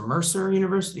 One is for Mercer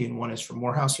University and one is for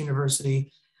Morehouse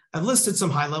University. I've listed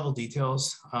some high-level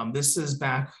details. This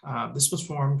was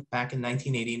formed back in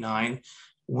 1989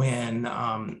 when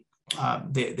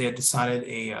they had decided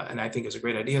and I think is a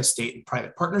great idea, state and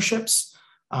private partnerships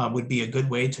would be a good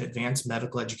way to advance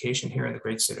medical education here in the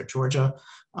great state of Georgia.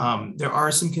 There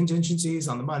are some contingencies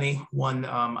on the money. One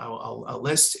I'll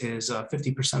list is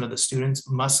 50% of the students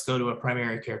must go to a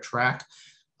primary care track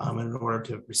in order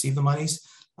to receive the monies.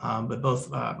 But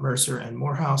both Mercer and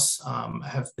Morehouse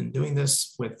have been doing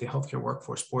this with the Healthcare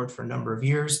Workforce Board for a number of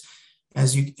years.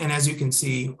 As you can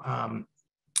see,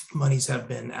 monies have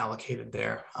been allocated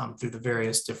there through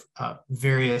the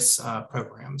various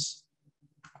programs.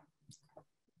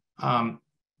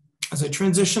 As I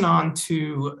transition on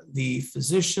to the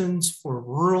physicians for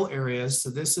rural areas, so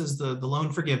this is the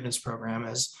loan forgiveness program,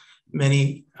 as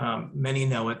many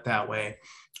know it that way.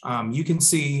 You can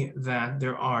see that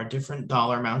there are different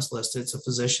dollar amounts listed. So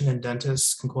physician and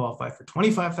dentists can qualify for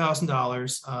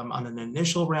 $25,000 on an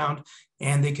initial round,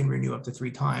 and they can renew up to 3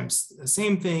 times. The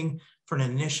same thing for an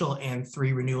initial and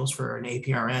 3 renewals for an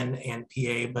APRN and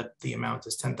PA, but the amount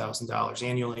is $10,000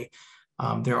 annually.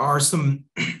 There are some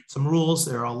rules.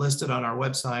 They're all listed on our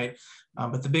website,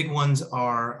 but the big ones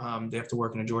are they have to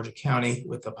work in a Georgia county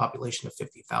with a population of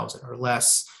 50,000 or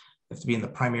less. They have to be in the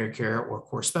primary care or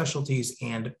core specialties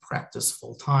and practice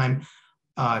full-time.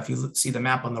 If you see the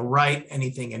map on the right,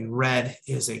 anything in red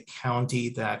is a county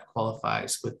that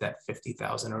qualifies with that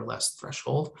 50,000 or less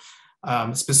threshold.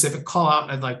 Specific call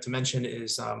out I'd like to mention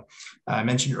is I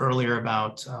mentioned earlier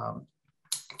about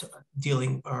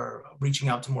dealing or reaching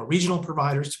out to more regional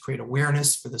providers to create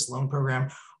awareness for this loan program.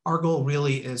 Our goal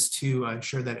really is to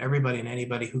ensure that everybody and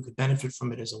anybody who could benefit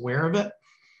from it is aware of it.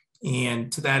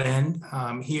 And to that end,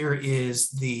 here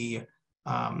is the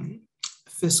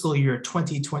fiscal year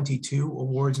 2022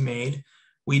 awards made.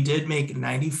 We did make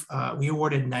we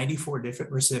awarded 94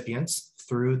 different recipients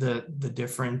through the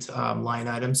different line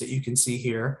items that you can see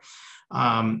here.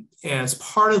 As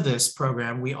part of this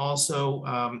program, we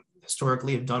also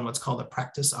historically have done what's called a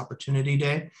Practice Opportunity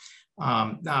Day.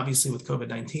 Now, obviously with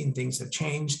COVID-19, things have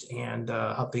changed and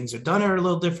how things are done are a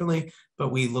little differently,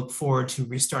 but we look forward to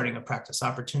restarting a Practice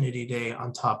Opportunity Day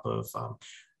on top of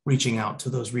reaching out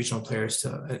to those regional players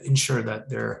to ensure that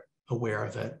they're aware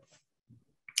of it.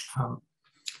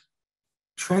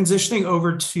 Transitioning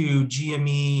over to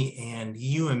GME and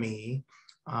UME,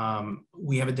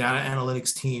 we have a data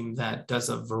analytics team that does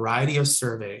a variety of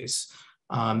surveys.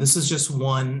 This is just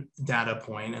one data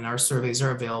point, and our surveys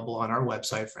are available on our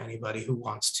website for anybody who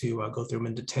wants to go through them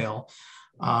in detail.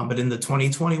 But in the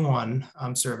 2021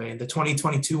 survey, the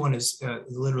 2022 one is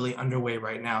literally underway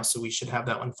right now, so we should have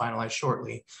that one finalized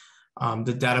shortly.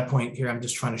 The data point here I'm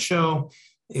just trying to show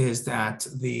is that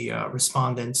the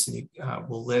respondents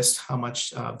will list how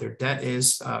much their debt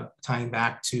is, tying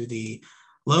back to the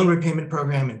loan repayment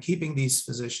program and keeping these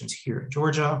physicians here in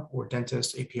Georgia, or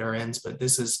dentists, APRNs, but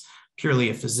this is purely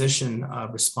a physician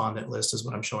respondent list is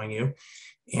what I'm showing you.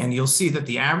 And you'll see that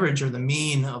the average or the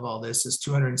mean of all this is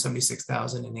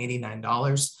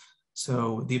 $276,089.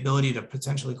 So the ability to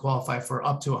potentially qualify for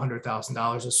up to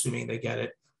 $100,000, assuming they get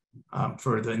it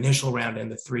for the initial round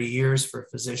and the 3 years for a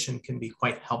physician, can be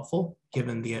quite helpful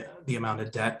given the amount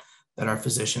of debt that our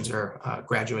physicians are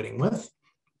graduating with.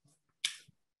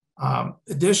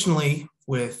 Additionally,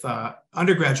 with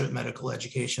undergraduate medical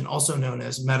education, also known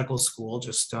as medical school,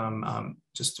 just to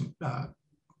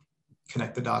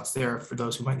connect the dots there for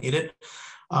those who might need it,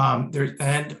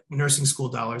 and nursing school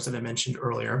dollars that I mentioned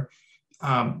earlier.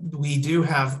 We do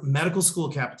have medical school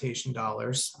capitation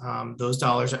dollars. Those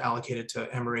dollars are allocated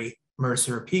to Emory,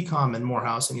 Mercer, PCOM, and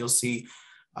Morehouse, and you'll see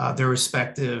their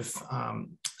respective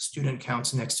student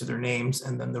counts next to their names,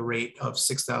 and then the rate of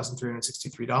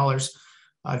 $6,363.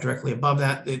 Directly above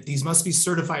that, these must be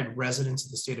certified residents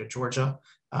of the state of Georgia.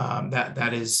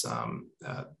 That is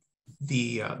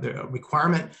the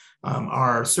requirement.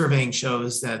 Our surveying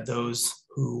shows that those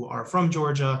who are from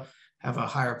Georgia have a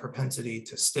higher propensity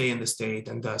to stay in the state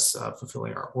and thus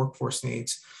fulfilling our workforce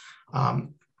needs.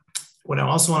 What I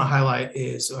also want to highlight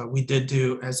is we did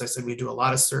do, as I said, we do a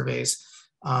lot of surveys.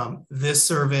 This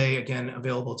survey, again,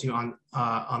 available to you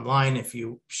online if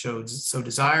you so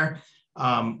desire,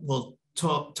 will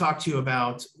talk to you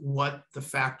about what the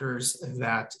factors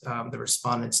that the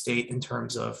respondents state in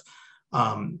terms of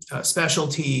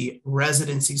specialty,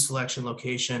 residency selection,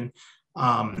 location,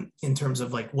 in terms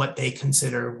of like what they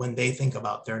consider when they think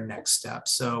about their next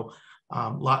steps. So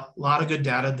lot of good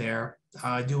data there.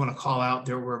 I do want to call out,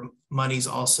 there were money's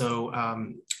also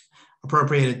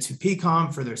appropriated to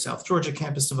PCOM for their South Georgia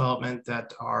campus development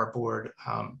that our board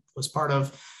was part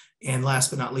of. And last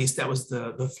but not least, that was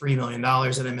the $3 million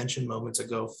that I mentioned moments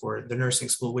ago for the nursing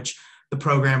school, which the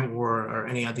program or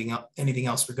anything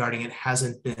else regarding it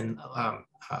hasn't been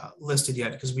listed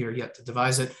yet because we are yet to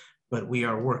devise it, but we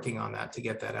are working on that to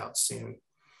get that out soon.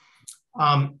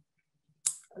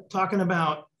 Talking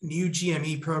about new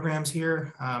GME programs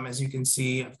here, as you can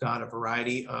see, I've got a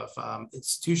variety of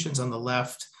institutions on the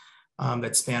left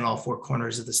that span all four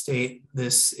corners of the state.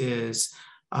 This is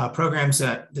programs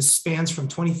this spans from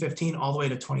 2015 all the way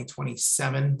to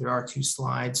 2027. There are 2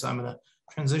 slides. So I'm going to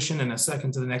transition in a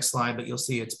second to the next slide, but you'll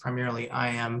see it's primarily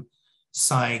IM,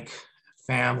 psych,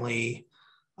 family,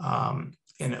 and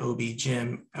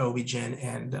OB-GYN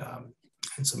and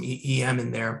some EM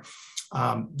in there.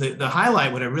 The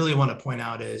highlight, what I really want to point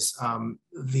out is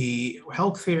the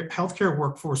Healthcare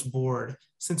Workforce Board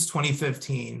since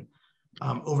 2015,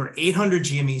 over 800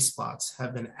 GME spots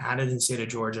have been added in the state of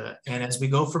Georgia. And as we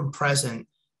go from present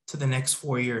to the next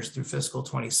 4 years through fiscal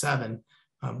 27,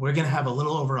 we're going to have a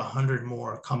little over 100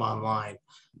 more come online.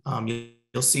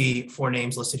 You'll see 4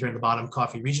 names listed here in the bottom: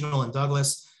 Coffee Regional in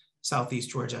Douglas, Southeast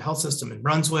Georgia Health System in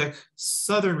Brunswick,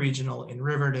 Southern Regional in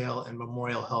Riverdale, and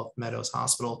Memorial Health Meadows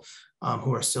Hospital,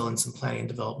 who are still in some planning and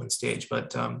development stage.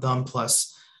 But them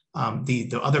plus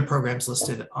the other programs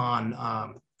listed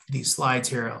on these slides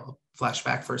here, I'll flash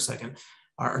back for a second,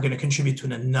 are going to contribute to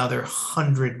another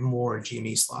 100 more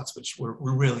GME slots, which we're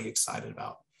really excited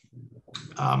about.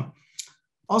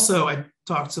 Also, I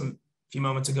talked a few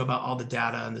moments ago about all the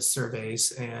data and the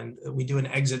surveys, and we do an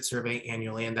exit survey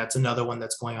annually, and that's another one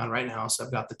that's going on right now. So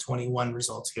I've got the 21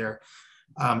 results here.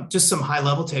 Just some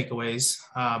high-level takeaways.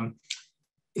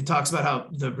 It talks about how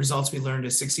the results we learned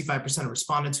is 65% of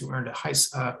respondents who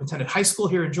attended high school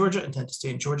here in Georgia intend to stay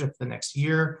in Georgia for the next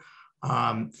year.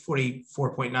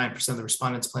 44.9% of the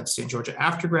respondents plan to stay in Georgia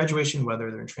after graduation,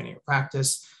 whether they're in training or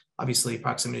practice. Obviously,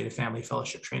 proximity to family,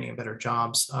 fellowship, training, and better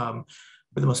jobs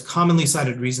were the most commonly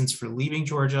cited reasons for leaving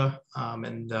Georgia.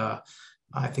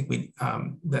 I think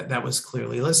that was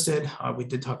clearly listed. We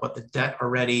did talk about the debt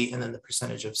already, and then the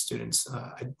percentage of students,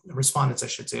 respondents, I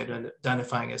should say,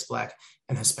 identifying as Black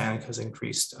and Hispanic has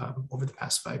increased over the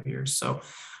past 5 years. So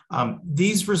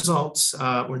these results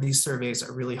or these surveys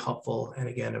are really helpful and,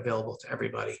 again, available to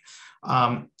everybody.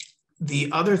 The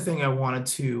other thing I wanted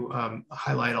to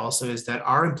highlight also is that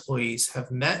our employees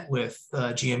have met with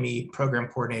GME program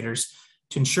coordinators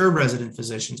to ensure resident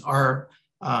physicians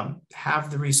have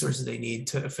the resources they need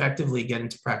to effectively get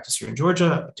into practice here in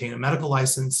Georgia, obtain a medical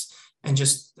license, and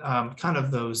just kind of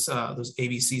those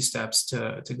ABC steps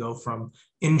to go from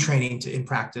in training to in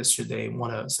practice should they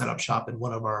want to set up shop in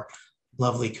one of our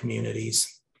lovely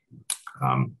communities.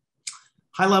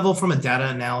 High level from a data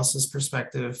analysis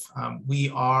perspective, we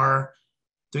are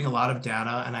doing a lot of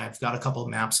data, and I've got a couple of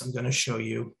maps I'm going to show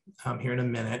you here in a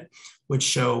minute, which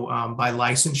show by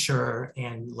licensure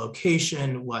and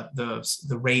location what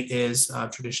the rate is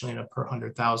traditionally in a per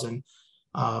 100,000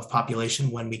 of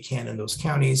population when we can in those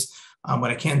counties.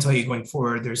 What I can tell you going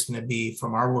forward, there's going to be,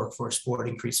 from our workforce board,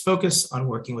 increased focus on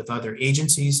working with other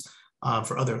agencies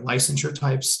for other licensure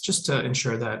types, just to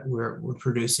ensure that we're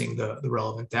producing the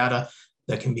relevant data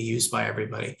that can be used by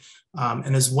everybody.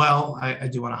 And as well, I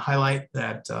do want to highlight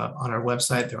that on our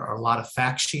website, there are a lot of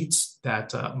fact sheets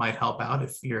that might help out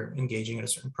if you're engaging in a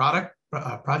certain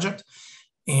project.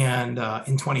 And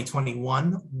in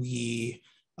 2021, we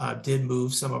did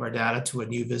move some of our data to a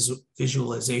new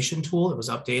visualization tool that was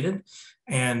updated.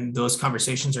 And those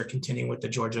conversations are continuing with the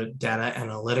Georgia Data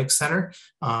Analytics Center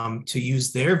to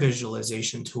use their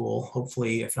visualization tool,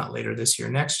 hopefully, if not later this year,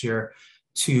 next year,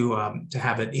 to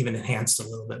have it even enhanced a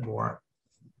little bit more.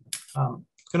 I'm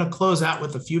going to close out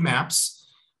with a few maps.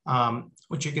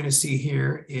 What you're going to see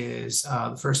here is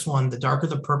the first one: the darker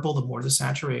the purple, the more the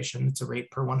saturation. It's a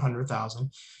rate per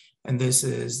 100,000. And this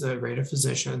is the rate of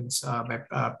physicians by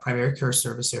primary care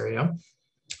service area.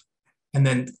 And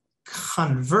then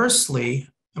conversely,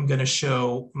 I'm going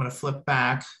to flip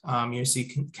back. You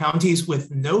see counties with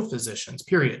no physicians,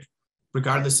 period,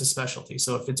 regardless of specialty.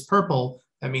 So if it's purple,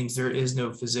 that means there is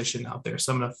no physician out there.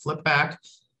 So I'm going to flip back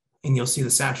and you'll see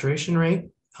the saturation rate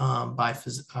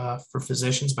for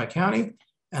physicians by county,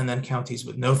 and then counties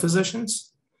with no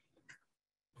physicians.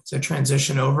 So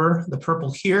transition over. The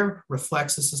purple here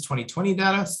reflects, this is 2020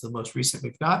 data. It's the most recent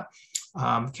we've got.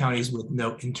 Counties with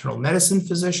no internal medicine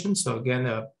physicians. So again,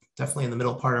 definitely in the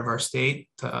middle part of our state,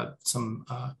 some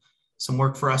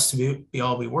work for us to be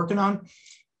working on.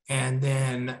 And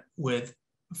then with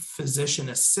physician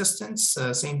assistants,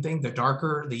 same thing. The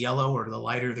darker the yellow or the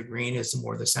lighter the green is, the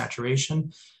more the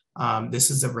saturation.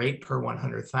 This is the rate per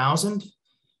 100,000.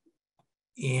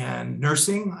 And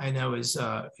nursing, I know, is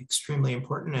extremely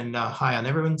important and high on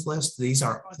everyone's list. This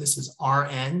is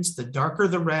RNs. The darker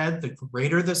the red, the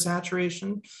greater the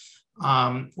saturation.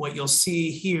 What you'll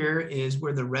see here is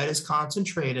where the red is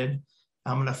concentrated.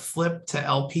 I'm going to flip to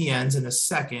LPNs in a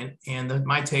second. And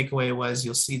my takeaway was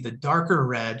you'll see the darker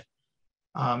red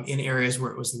in areas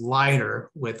where it was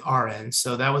lighter with RNs.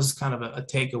 So that was kind of a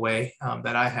takeaway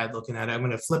that I had looking at it. I'm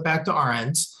going to flip back to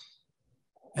RNs.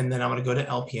 And then I'm going to go to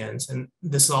LPNs, and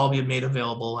this will all be made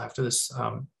available after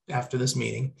this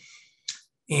meeting.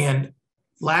 And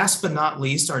last but not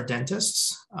least, our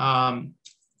dentists.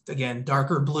 Again,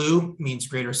 darker blue means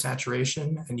greater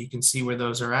saturation, and you can see where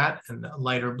those are at. And the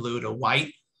lighter blue to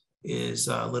white is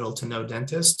little to no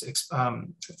dentist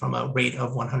from a rate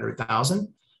of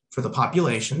 100,000 for the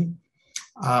population.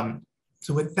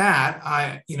 So with that,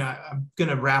 I'm going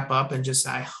to wrap up and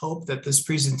I hope that this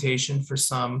presentation for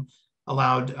some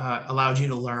allowed you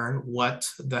to learn what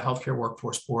the Healthcare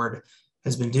Workforce Board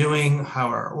has been doing, how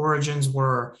our origins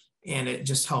were, and it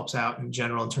just helps out in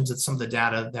general in terms of some of the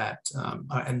data that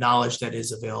and knowledge that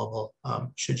is available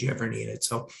should you ever need it.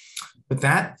 So with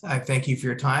that, I thank you for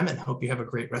your time and hope you have a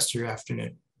great rest of your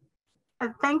afternoon.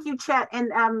 Thank you, Chet.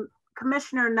 And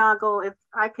Commissioner Nagel, if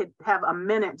I could have a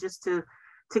minute just to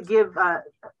give a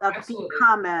few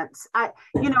comments.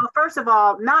 First of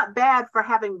all, not bad for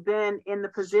having been in the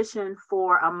position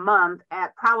for a month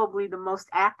at probably the most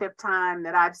active time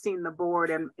that I've seen the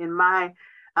board in my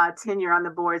tenure on the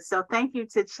board. So thank you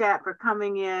to Chet for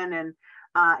coming in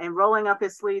and rolling up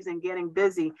his sleeves and getting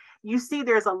busy. You see,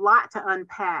 there's a lot to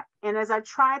unpack. And as I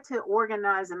try to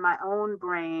organize in my own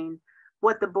brain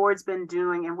what the board's been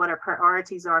doing and what our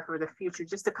priorities are for the future,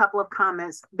 just a couple of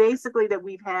comments. Basically, that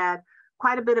we've had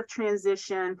quite a bit of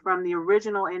transition from the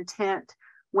original intent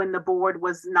when the board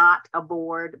was not a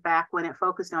board, back when it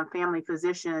focused on family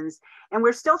physicians. And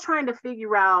we're still trying to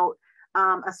figure out,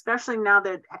 especially now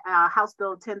that House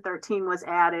Bill 1013 was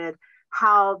added,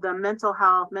 how the mental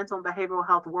and behavioral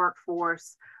health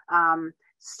workforce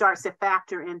starts to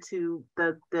factor into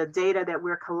the data that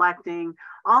we're collecting.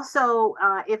 Also,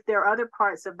 if there are other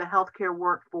parts of the healthcare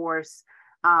workforce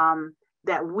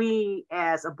that we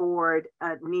as a board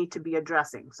need to be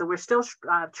addressing. So we're still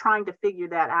trying to figure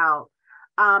that out.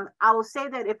 I will say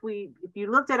that if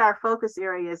you looked at our focus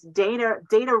areas, data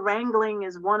wrangling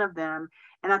is one of them.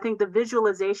 And I think the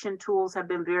visualization tools have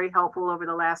been very helpful over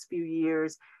the last few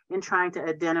years in trying to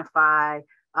identify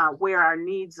where our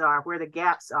needs are, where the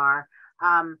gaps are.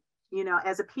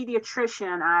 As a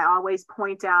pediatrician, I always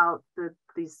point out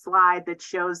the slide that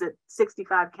shows that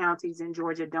 65 counties in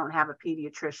Georgia don't have a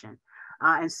pediatrician.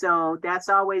 And so that's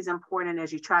always important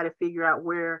as you try to figure out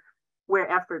where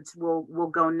efforts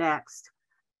will go next.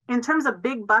 In terms of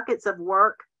big buckets of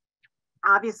work,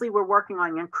 obviously we're working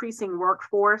on increasing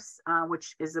workforce,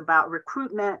 which is about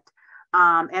recruitment.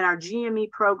 And our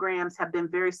GME programs have been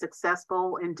very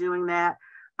successful in doing that.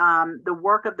 The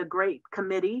work of the GREAT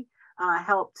Committee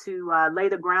helped to lay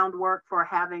the groundwork for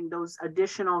having those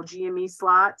additional GME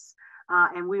slots.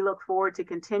 And we look forward to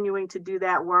continuing to do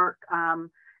that work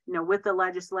with the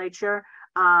legislature.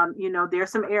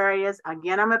 There's some areas,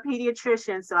 again, I'm a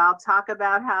pediatrician, so I'll talk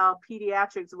about how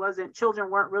children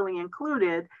weren't really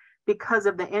included because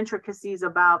of the intricacies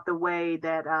about the way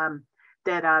that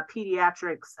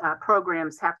pediatrics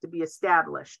programs have to be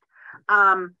established.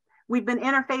 We've been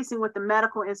interfacing with the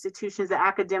medical institutions, the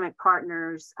academic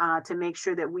partners, to make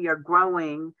sure that we are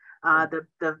growing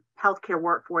the healthcare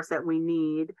workforce that we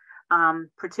need.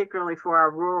 Particularly for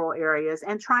our rural areas,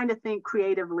 and trying to think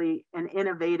creatively and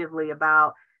innovatively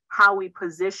about how we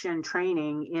position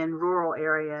training in rural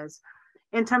areas.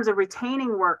 In terms of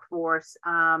retaining workforce,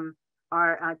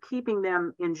 or keeping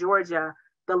them in Georgia,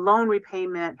 the loan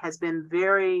repayment has been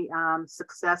very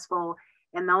successful.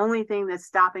 And the only thing that's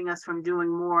stopping us from doing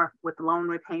more with loan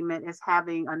repayment is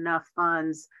having enough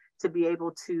funds to be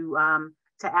able to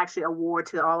actually award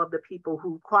to all of the people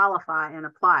who qualify and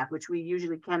apply, which we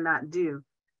usually cannot do.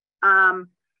 And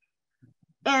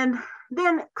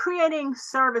then creating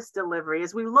service delivery.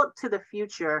 As we look to the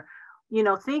future,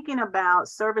 thinking about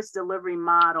service delivery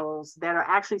models that are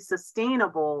actually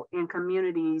sustainable in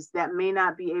communities that may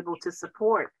not be able to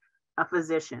support a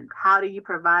physician. How do you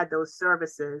provide those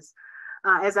services?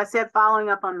 As I said, following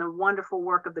up on the wonderful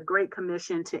work of the GREAT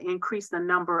Commission to increase the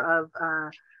number of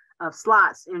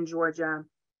slots in Georgia,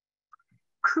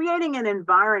 creating an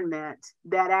environment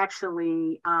that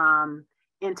actually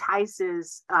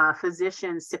entices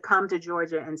physicians to come to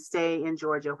Georgia and stay in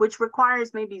Georgia, which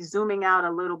requires maybe zooming out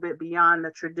a little bit beyond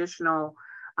the traditional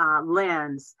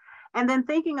lens. And then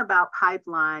thinking about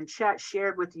pipeline, Chet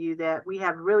shared with you that we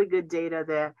have really good data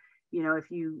that, you know, if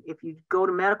you go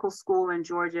to medical school in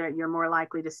Georgia, you're more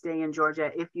likely to stay in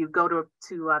Georgia. If you go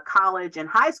to college and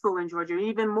high school in Georgia, you're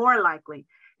even more likely.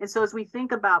 And so as we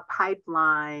think about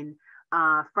pipeline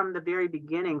from the very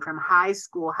beginning, from high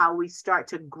school, how we start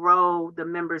to grow the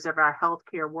members of our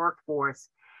healthcare workforce.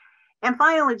 And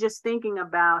finally, just thinking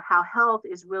about how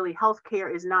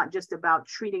healthcare is not just about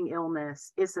treating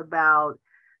illness, it's about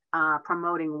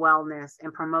promoting wellness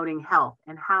and promoting health,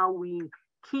 and how we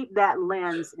keep that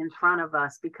lens in front of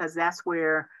us, because that's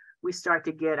where we start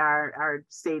to get our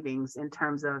savings in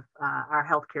terms of our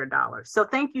healthcare dollars. So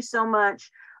thank you so much.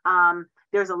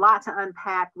 There's a lot to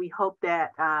unpack. We hope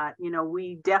that,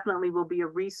 we definitely will be a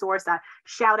resource. I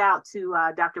shout out to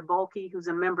Dr. Bolke, who's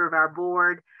a member of our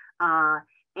board,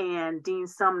 and Dean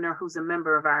Sumner, who's a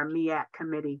member of our MEAC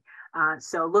committee.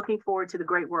 So looking forward to the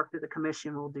great work that the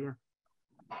commission will do.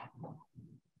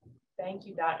 Thank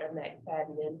you, Dr.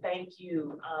 McFadden, and thank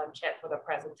you, Chet, for the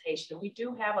presentation. We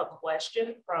do have a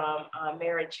question from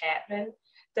Mary Chapman.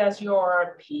 Does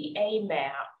your PA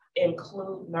map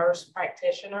include nurse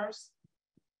practitioners?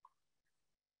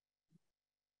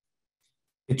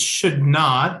 It should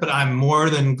not, but I'm more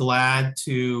than glad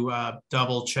to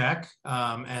double check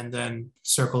and then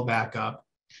circle back up.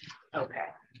 Okay,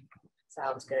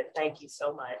 sounds good. Thank you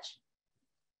so much.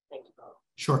 Thank you both.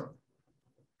 Sure.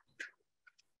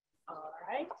 All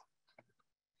right.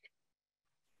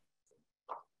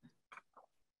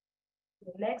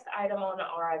 The next item on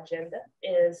our agenda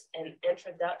is an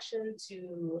introduction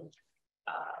to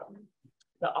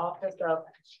the Office of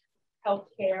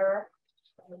Healthcare,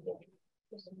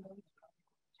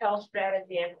 Health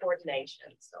Strategy and Coordination.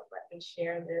 So let me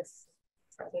share this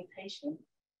presentation.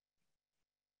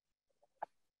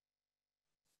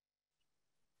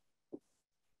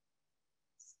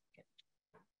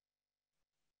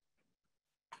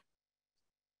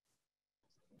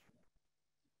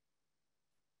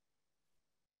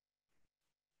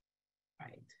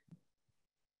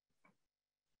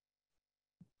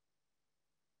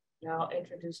 Now I'll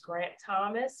introduce Grant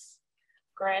Thomas.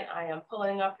 Grant, I am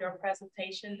pulling up your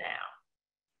presentation now.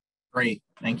 Great,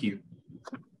 thank you.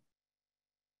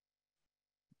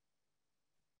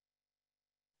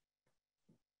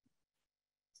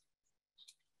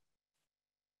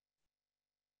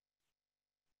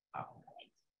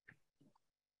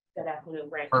 Good afternoon,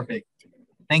 Grant. Perfect.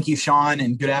 Thank you, Sean,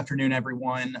 and good afternoon,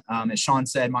 everyone. As Sean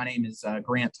said, my name is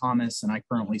Grant Thomas, and I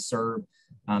currently serve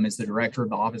as the Director of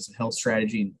the Office of Health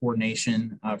Strategy and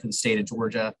Coordination for the state of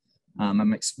Georgia.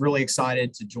 I'm really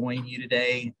excited to join you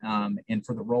today, and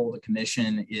for the role the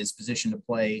commission is positioned to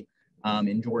play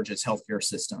in Georgia's healthcare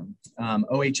system.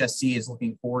 OHSC is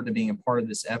looking forward to being a part of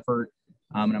this effort,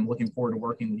 and I'm looking forward to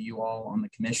working with you all on the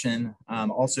commission.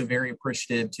 Also very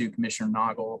appreciative to Commissioner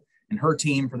Noggle and her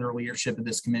team for their leadership of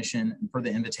this commission and for the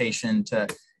invitation to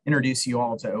introduce you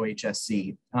all to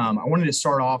OHSC. I wanted to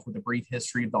start off with a brief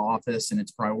history of the office and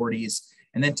its priorities,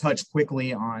 and then touch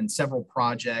quickly on several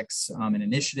projects and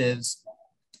initiatives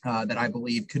that I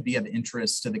believe could be of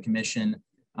interest to the commission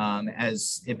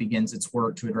as it begins its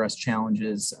work to address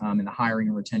challenges in the hiring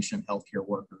and retention of healthcare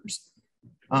workers.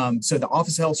 So the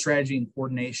Office of Health Strategy and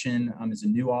Coordination is a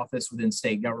new office within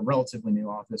state government, relatively new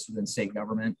office within state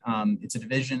government. It's a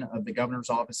division of the Governor's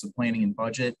Office of Planning and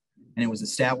Budget, and it was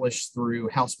established through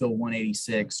House Bill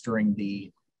 186 during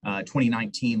the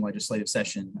 2019 legislative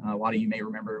session. A lot of you may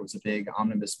remember it was a big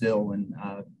omnibus bill, and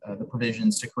the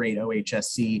provisions to create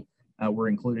OHSC were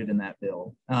included in that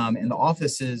bill. And the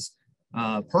office's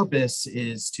purpose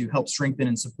is to help strengthen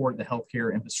and support the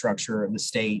healthcare infrastructure of the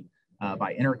state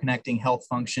by interconnecting health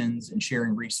functions and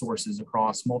sharing resources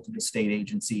across multiple state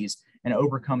agencies and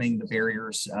overcoming the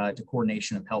barriers to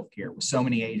coordination of healthcare, with so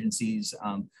many agencies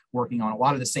working on a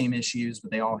lot of the same issues,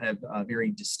 but they all have very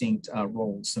distinct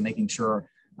roles. So making sure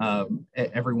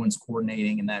everyone's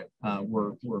coordinating and that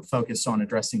we're focused on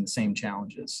addressing the same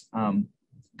challenges.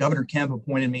 Governor Kemp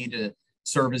appointed me to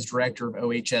serve as director of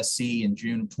OHSC in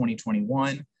June of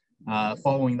 2021,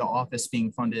 following the office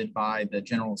being funded by the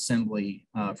General Assembly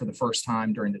for the first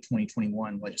time during the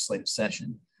 2021 legislative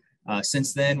session.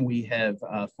 Since then, we have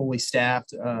fully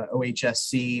staffed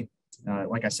OHSC,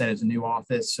 like I said, as a new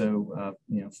office, so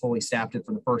fully staffed it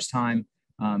for the first time,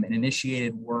 and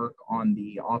initiated work on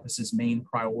the office's main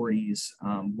priorities,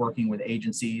 working with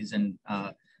agencies and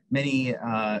many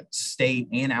state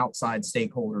and outside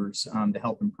stakeholders to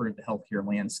help improve the healthcare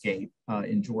landscape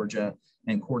in Georgia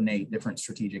and coordinate different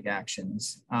strategic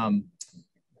actions.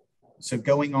 So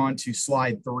going on to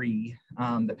slide 3,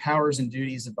 the powers and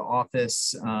duties of the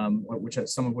office,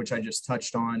 some of which I just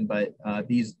touched on, but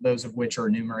those of which are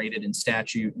enumerated in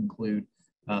statute include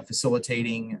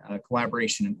facilitating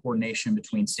collaboration and coordination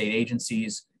between state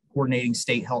agencies, coordinating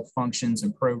state health functions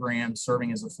and programs,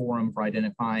 serving as a forum for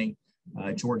identifying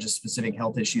Georgia-specific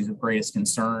health issues of greatest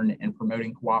concern, and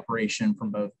promoting cooperation from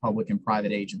both public and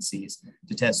private agencies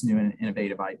to test new and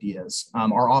innovative ideas.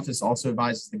 Our office also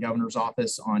advises the governor's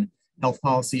office on health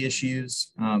policy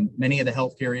issues. Many of the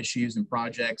healthcare issues and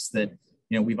projects that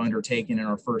we've undertaken in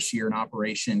our first year in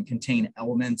operation contain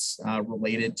elements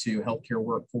related to healthcare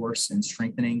workforce and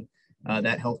strengthening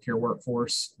that healthcare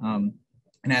workforce.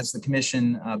 And as the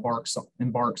commission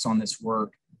embarks on this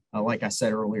work, like I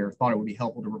said earlier, thought it would be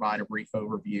helpful to provide a brief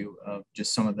overview of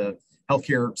just some of the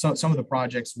healthcare, some of the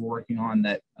projects we're working on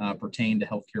that pertain to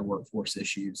healthcare workforce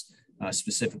issues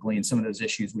specifically, and some of those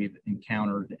issues we've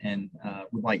encountered and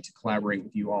would like to collaborate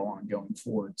with you all on going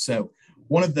forward. So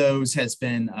one of those has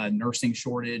been a nursing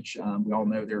shortage. We all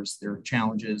know there are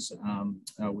challenges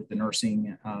with the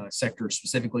nursing sector,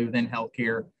 specifically within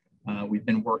healthcare. We've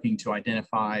been working to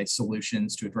identify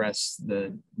solutions to address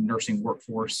the nursing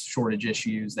workforce shortage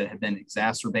issues that have been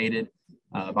exacerbated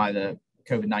by the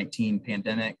COVID-19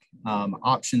 pandemic.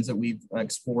 Options that we've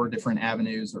explored, different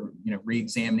avenues, are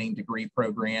re-examining degree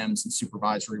programs and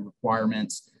supervisory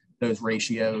requirements, those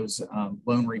ratios,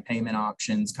 loan repayment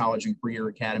options, college and career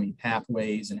academy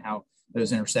pathways, and how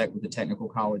those intersect with the technical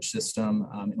college system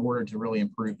in order to really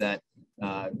improve that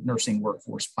nursing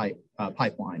workforce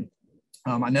pipeline.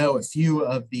 I know a few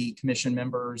of the commission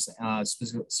members,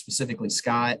 specifically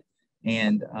Scott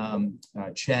and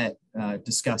Chet,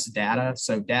 discussed data.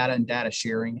 So data and data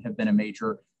sharing have been a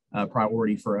major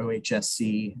priority for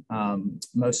OHSC.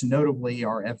 Most notably,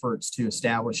 our efforts to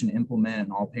establish and implement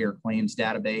an all-payer claims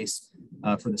database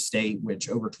for the state, which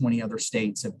over 20 other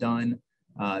states have done.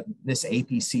 This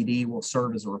APCD will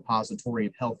serve as a repository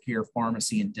of healthcare,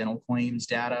 pharmacy, and dental claims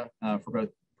data for both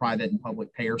private and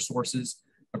public payer sources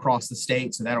across the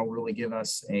state. So that'll really give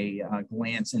us a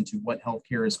glance into what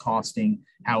healthcare is costing,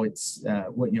 how it's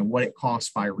what it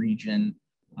costs by region.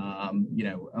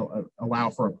 Allow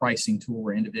for a pricing tool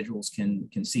where individuals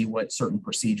can see what certain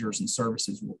procedures and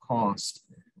services will cost.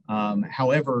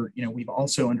 However, we've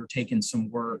also undertaken some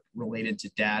work related to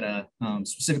data,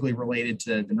 specifically related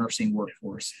to the nursing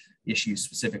workforce issues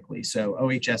specifically. So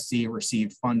OHSC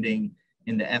received funding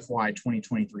in the FY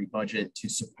 2023 budget to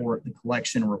support the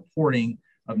collection and reporting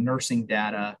of nursing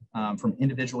data from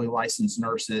individually licensed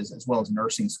nurses as well as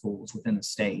nursing schools within the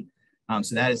state.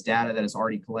 So that is data that is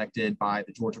already collected by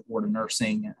the Georgia Board of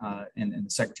Nursing and the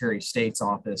Secretary of State's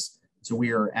office. So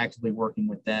we are actively working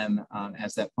with them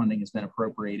as that funding has been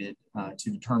appropriated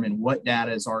to determine what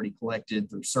data is already collected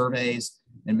through surveys,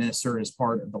 administered as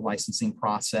part of the licensing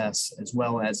process, as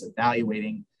well as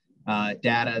evaluating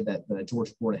data that the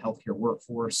Georgia Board of Healthcare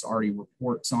Workforce already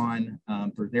reports on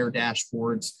through their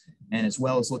dashboards, and as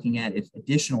well as looking at if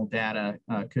additional data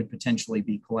could potentially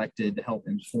be collected to help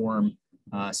inform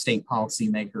state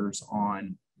policymakers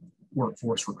on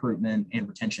workforce recruitment and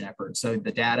retention efforts. So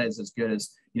the data is as good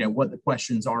as what the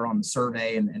questions are on the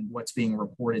survey and what's being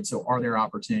reported. So are there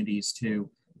opportunities to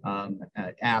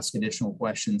ask additional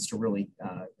questions to really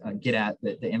get at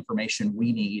the information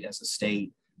we need as a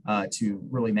state to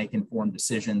really make informed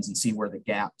decisions and see where the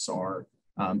gaps are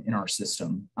in our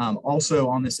system. Also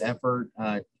on this effort,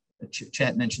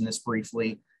 Chet mentioned this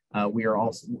briefly, we're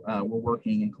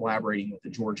working and collaborating with the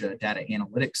Georgia Data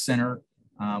Analytics Center,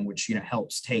 which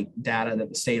helps take data that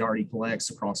the state already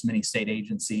collects across many state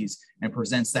agencies and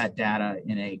presents that data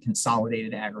in a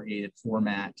consolidated, aggregated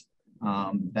format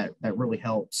that really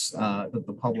helps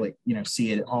the public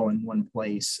see it all in one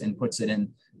place and puts it in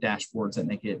dashboards that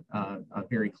make it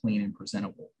very clean and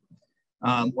presentable.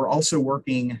 We're also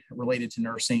working related to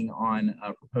nursing on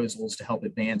proposals to help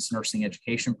advance nursing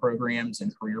education programs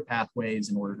and career pathways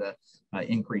in order to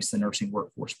increase the nursing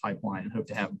workforce pipeline, and hope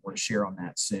to have more to share on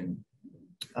that soon.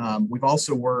 We've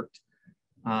also worked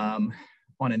on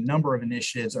a number of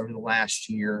initiatives over the last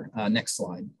year. Next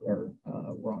slide, or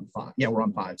we're on 5. Yeah, we're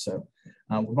on 5. So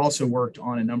we've also worked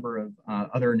on a number of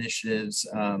other initiatives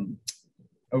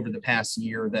over the past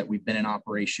year that we've been in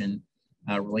operation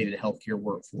related to healthcare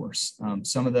workforce.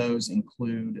 Some of those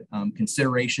include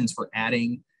considerations for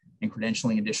adding and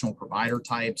credentialing additional provider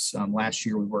types. Last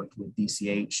year, we worked with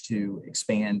DCH to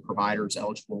expand providers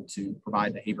eligible to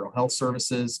provide behavioral health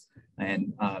services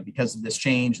And because of this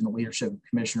change in the leadership of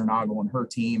Commissioner Noggle and her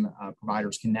team,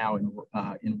 providers can now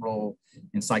enroll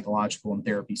in psychological and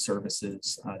therapy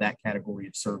services, that category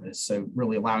of service. So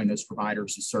really allowing those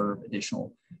providers to serve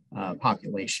additional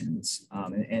populations.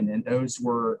 And those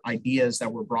were ideas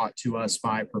that were brought to us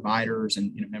by providers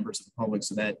and members of the public,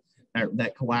 so that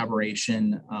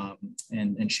collaboration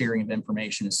and sharing of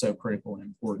information is so critical and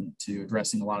important to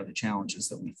addressing a lot of the challenges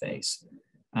that we face.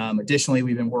 Additionally,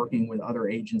 we've been working with other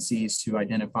agencies to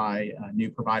identify new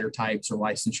provider types or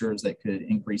licensures that could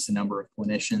increase the number of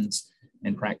clinicians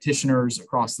and practitioners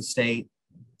across the state.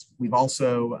 We've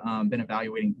also been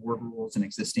evaluating board rules and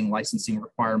existing licensing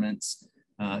requirements,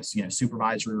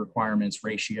 supervisory requirements,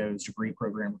 ratios, degree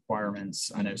program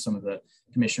requirements. I know some of the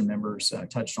commission members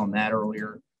touched on that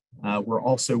earlier. We're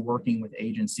also working with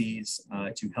agencies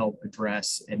to help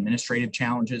address administrative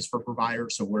challenges for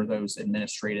providers. So where those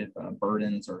administrative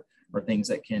burdens or things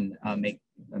that can make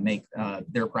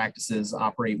their practices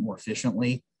operate more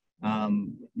efficiently,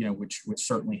 which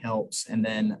certainly helps. And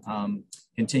then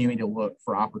continuing to look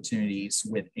for opportunities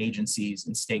with agencies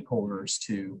and stakeholders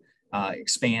to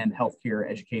expand healthcare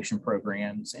education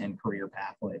programs and career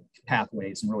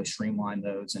pathways and really streamline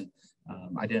those and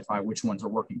identify which ones are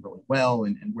working really well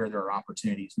and where there are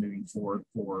opportunities moving forward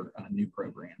for new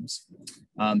programs.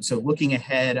 So looking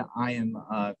ahead, I am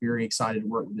very excited to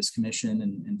work with this commission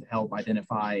and to help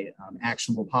identify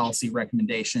actionable policy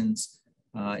recommendations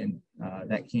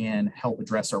that can help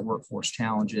address our workforce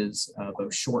challenges,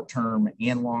 both short-term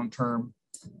and long-term.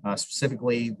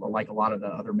 Specifically, like a lot of the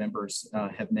other members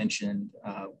have mentioned,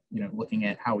 looking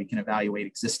at how we can evaluate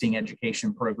existing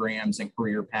education programs and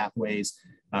career pathways,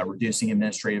 reducing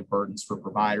administrative burdens for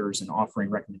providers, and offering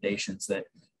recommendations that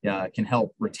can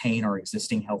help retain our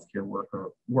existing healthcare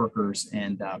workers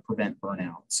and prevent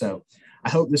burnout. So I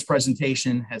hope this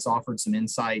presentation has offered some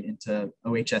insight into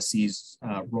OHSC's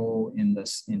role in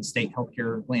state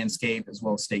healthcare landscape, as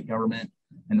well as state government,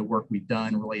 and the work we've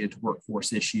done related to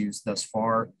workforce issues thus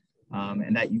far,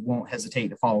 and that you won't hesitate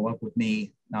to follow up with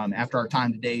me after our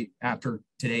time today, after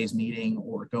today's meeting,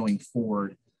 or going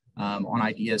forward on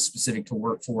ideas specific to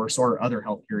workforce or other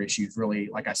healthcare issues. Really,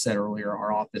 like I said earlier,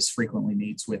 our office frequently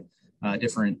meets with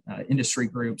different industry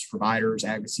groups, providers,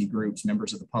 advocacy groups,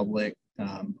 members of the public,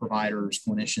 providers,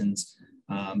 clinicians,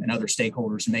 and other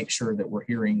stakeholders to make sure that we're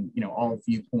hearing, all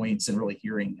viewpoints and really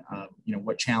hearing,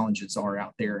 what challenges are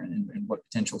out there and what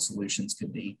potential solutions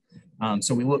could be.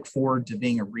 So we look forward to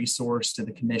being a resource to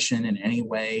the commission in any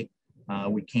way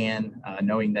we can,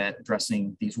 knowing that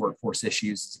addressing these workforce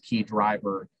issues is a key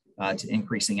driver to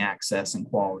increasing access and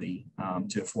quality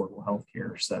to affordable health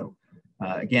care. So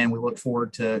again, we look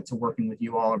forward to working with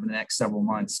you all over the next several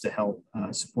months to help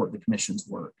support the commission's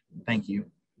work. Thank you.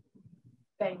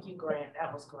 Thank you, Grant.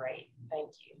 That was great.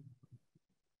 Thank you.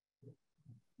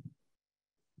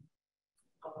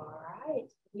 All right,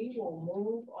 we will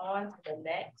move on to the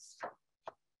next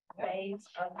phase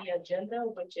of the agenda,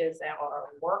 which is our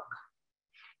work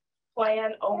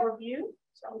plan overview.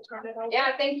 So I'll turn it over.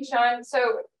 Yeah, thank you, Sean.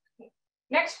 So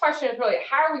next question is really,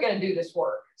 how are we going to do this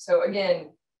work? So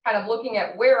again, kind of looking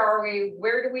at where are we,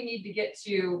 where do we need to get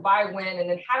to, by when, and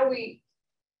then how do we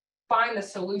find the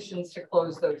solutions to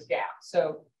close those gaps?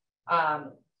 So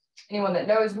anyone that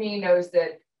knows me knows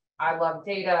that I love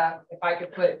data. If I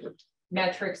could put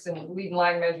metrics and lead and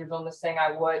lag measures on this thing,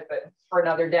 I would, but for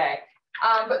another day.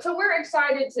 But so we're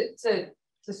excited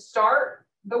to start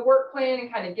the work plan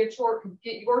and kind of get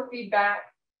your feedback.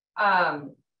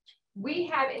 We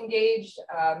have engaged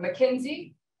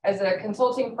McKinsey as a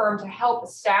consulting firm to help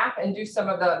staff and do some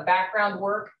of the background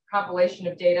work, compilation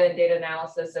of data and data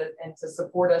analysis, and to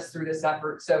support us through this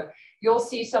effort. So you'll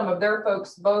see some of their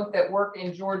folks, both that work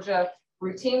in Georgia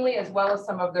routinely, as well as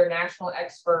some of their national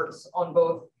experts on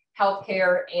both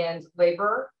healthcare and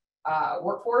labor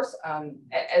workforce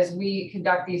as we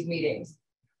conduct these meetings.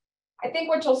 I think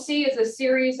what you'll see is a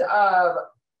series of,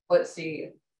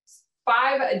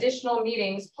 5 additional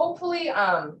meetings. Hopefully,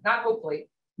 not hopefully,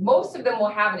 most of them will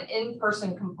have an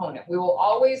in-person component. We will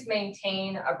always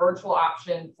maintain a virtual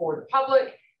option for the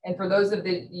public and for those of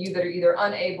you that are either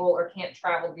unable or can't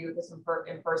travel to be with us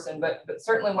in person, but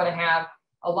certainly want to have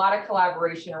a lot of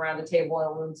collaboration around the table in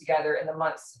a room together in the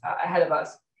months ahead of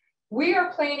us. We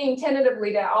are planning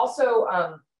tentatively to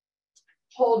also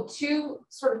hold 2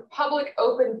 sort of public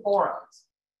open forums.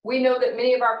 We know that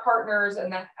many of our partners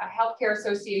and the healthcare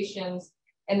associations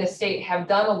in the state have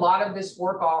done a lot of this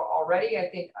work already. I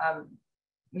think,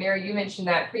 Mary, you mentioned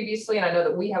that previously, and I know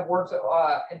that we have worked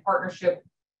in partnership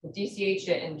with DCH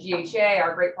and GHA,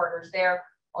 our great partners there,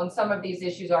 on some of these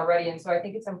issues already. And so I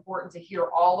think it's important to hear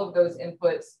all of those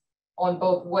inputs on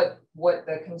both what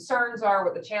the concerns are,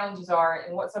 what the challenges are,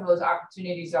 and what some of those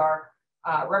opportunities are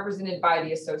represented by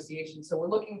the association. So we're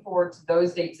looking forward to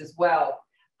those dates as well.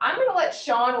 I'm going to let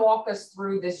Sean walk us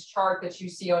through this chart that you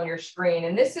see on your screen.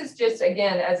 And this is just,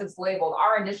 again, as it's labeled,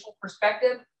 our initial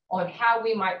perspective on how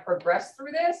we might progress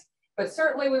through this. But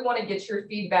certainly we want to get your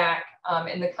feedback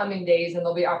in the coming days, and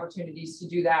there'll be opportunities to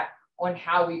do that on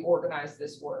how we organize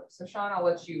this work. So Sean, I'll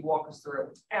let you walk us through.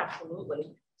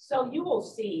 Absolutely. So you will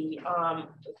see,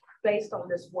 based on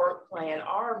this work plan,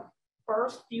 our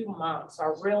first few months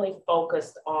are really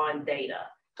focused on data,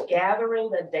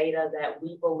 gathering the data that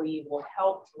we believe will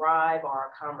help drive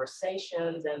our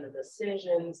conversations and the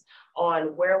decisions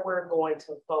on where we're going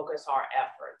to focus our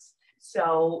efforts.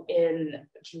 So in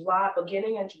July,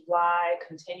 beginning in July,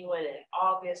 continuing in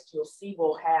August, you'll see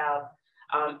we'll have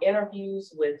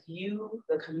interviews with you,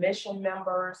 the commission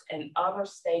members, and other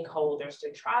stakeholders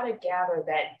to try to gather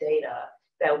that data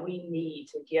that we need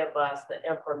to give us the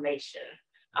information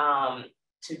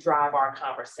to drive our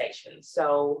conversation.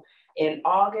 So in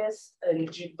August, and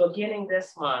beginning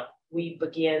this month, we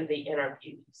begin the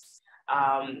interviews.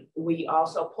 We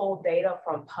also pull data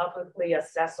from publicly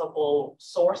accessible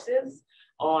sources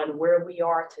on where we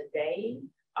are today.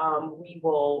 We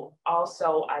will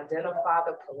also identify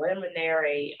the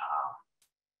preliminary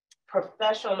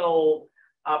professional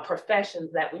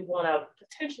professions that we want to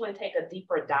potentially take a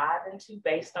deeper dive into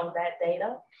based on that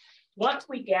data. Once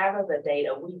we gather the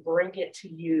data, we bring it to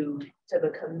you, to the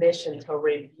commission, to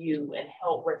review and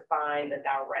help refine the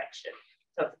direction,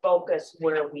 to focus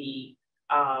where we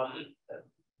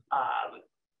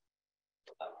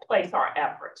place our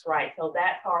efforts, right? So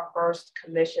that's our first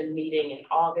commission meeting in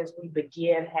August. We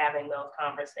begin having those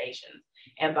conversations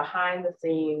and behind the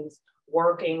scenes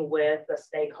working with the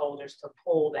stakeholders to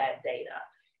pull that data.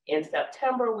 In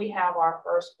September, we have our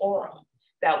first forum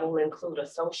that will include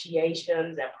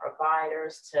associations and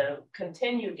providers to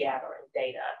continue gathering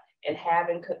data and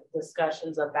having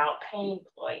discussions about pain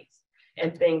points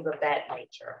and things of that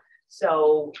nature.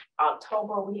 So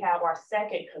October, we have our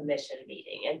second commission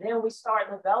meeting, and then we start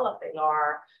developing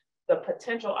the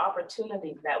potential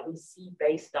opportunities that we see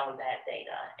based on that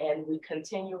data, and we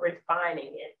continue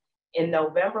refining it. In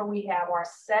November, we have our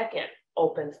second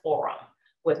open forum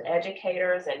with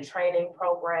educators and training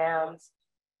programs,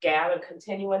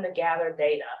 continuing to gather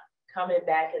data, coming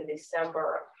back in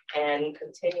December and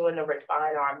continuing to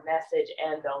refine our message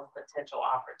and those potential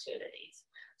opportunities.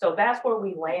 So that's where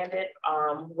we landed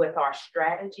with our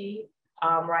strategy.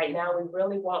 Right now, we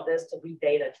really want this to be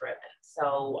data-driven.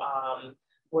 So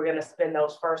we're going to spend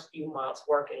those first few months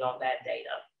working on that data.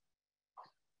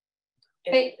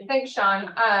 Thanks,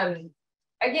 Sean.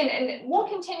 Again, and we'll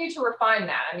continue to refine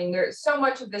that. I mean, there's so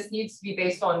much of this needs to be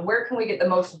based on where can we get the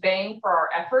most bang for our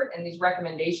effort and these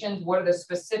recommendations. What are the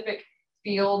specific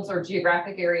fields or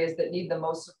geographic areas that need the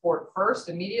most support first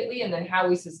immediately, and then how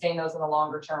we sustain those in the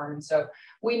longer term. And so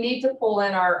we need to pull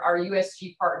in our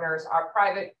USG partners, our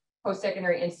private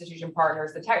post-secondary institution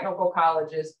partners, the technical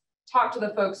colleges, talk to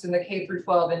the folks in the K through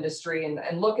 12 industry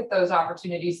and look at those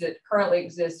opportunities that currently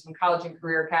exist in college and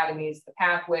career academies, the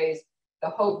pathways, the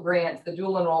HOPE grants, the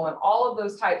dual enrollment, all of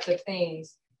those types of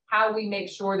things, how we make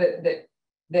sure that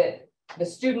the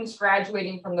students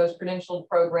graduating from those credentialed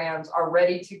programs are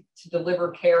ready to deliver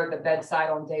care at the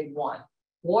bedside on day one.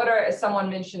 What are, as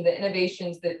someone mentioned, the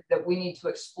innovations that we need to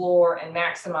explore and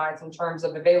maximize in terms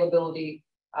of availability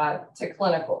to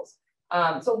clinicals?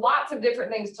 So lots of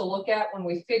different things to look at when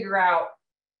we figure out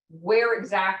where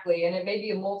exactly, and it may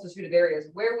be a multitude of areas,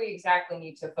 where we exactly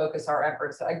need to focus our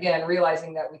efforts. Again,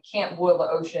 realizing that we can't boil the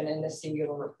ocean in this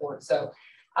singular report. So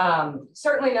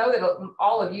certainly know that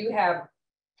all of you have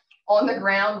on the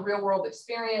ground real world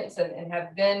experience and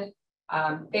have been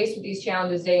faced with these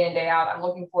challenges day in, day out. I'm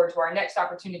looking forward to our next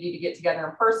opportunity to get together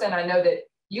in person. I know that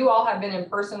you all have been in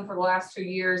person for the last 2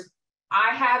 years.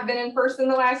 I have been in person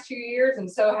the last 2 years,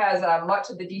 and so has much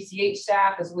of the DCH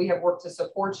staff as we have worked to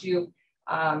support you.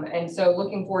 And so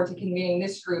looking forward to convening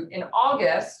this group in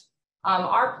August.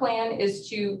 Our plan is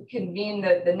to convene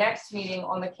the next meeting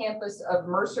on the campus of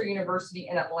Mercer University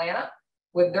in Atlanta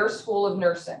with their School of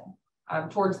Nursing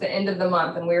towards the end of the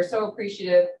month. And we are so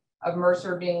appreciative of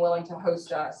Mercer being willing to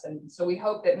host us. And so we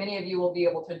hope that many of you will be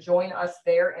able to join us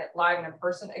there live and in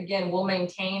person. Again, we'll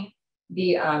maintain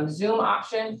the Zoom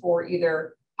option for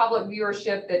either public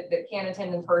viewership that can't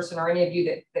attend in person, or any of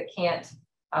you that can't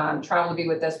travel to be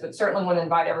with us, but certainly want to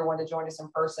invite everyone to join us in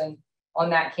person on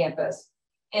that campus.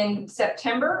 In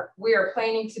September, we are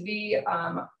planning to be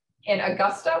in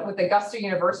Augusta with Augusta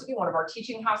University, one of our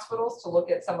teaching hospitals, to look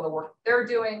at some of the work they're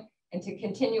doing and to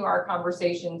continue our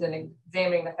conversations and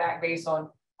examining the fact base on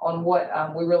on what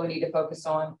we really need to focus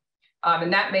on.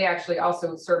 And that may actually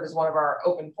also serve as one of our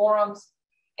open forums.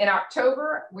 In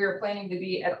October, we are planning to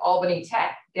be at Albany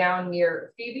Tech down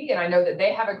near Phoebe, and I know that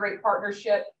they have a great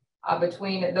partnership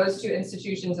between those two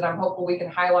institutions, and I'm hopeful we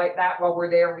can highlight that while we're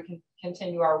there. We can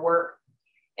continue our work.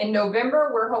 In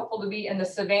November, we're hopeful to be in the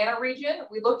Savannah region.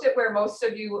 We looked at where most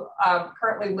of you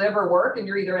currently live or work, and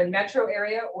you're either in metro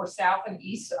area or south and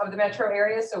east of the metro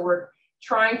area. So we're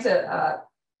trying to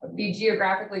be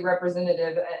geographically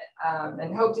representative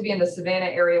and hope to be in the Savannah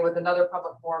area with another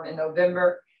public forum in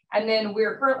November. And then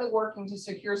we're currently working to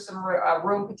secure some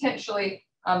room potentially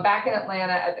back in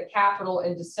Atlanta at the Capitol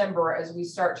in December as we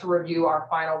start to review our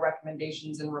final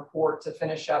recommendations and report to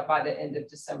finish up by the end of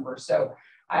December. So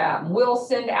we'll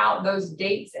send out those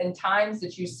dates and times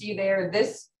that you see there.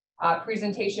 This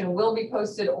presentation will be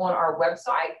posted on our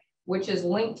website, which is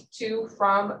linked to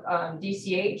from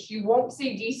DCH. You won't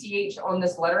see DCH on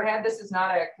this letterhead. This is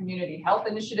not a community health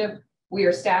initiative. We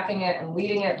are staffing it and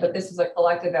leading it, but this is a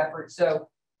collective effort. So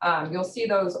you'll see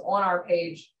those on our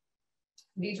page,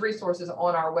 these resources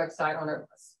on our website on a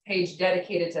page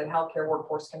dedicated to the Healthcare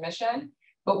Workforce Commission.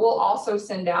 But we'll also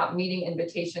send out meeting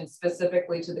invitations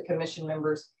specifically to the commission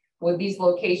members with these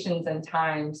locations and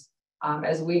times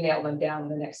as we nail them down in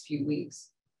the next few weeks.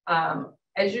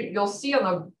 As you'll see on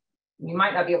the, you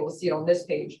might not be able to see it on this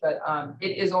page, but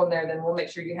it is on there, then we'll make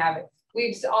sure you have it.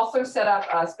 We've also set up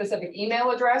a specific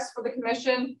email address for the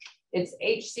commission. It's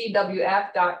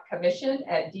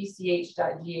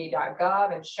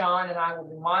hcwf.commission@dch.ga.gov, and Sean and I will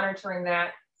be monitoring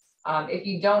that. If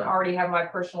you don't already have my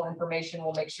personal information,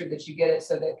 we'll make sure that you get it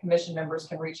so that commission members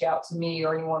can reach out to me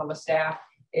or anyone on the staff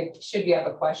if should you have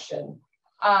a question.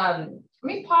 Let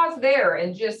me pause there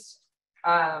and just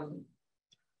do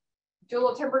a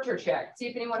little temperature check, see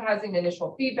if anyone has any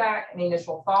initial feedback, any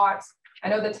initial thoughts. I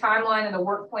know the timeline and the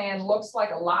work plan looks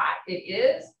like a lot. It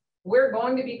is. We're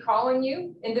going to be calling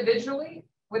you individually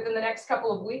within the next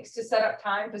couple of weeks to set up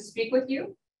time to speak with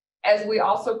you, as we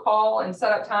also call and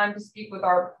set up time to speak with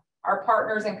our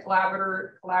partners and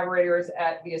collaborators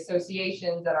at the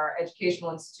associations, at our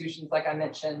educational institutions, like I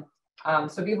mentioned.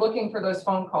 So be looking for those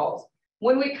phone calls.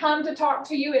 When we come to talk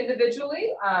to you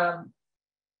individually,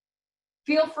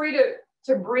 feel free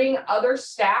to bring other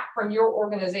staff from your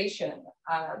organization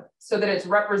so that it's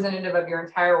representative of your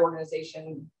entire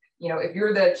organization. You know, if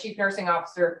you're the chief nursing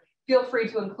officer, feel free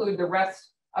to include the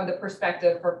rest of the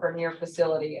perspective from your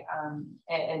facility,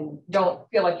 and don't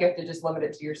feel like you have to just limit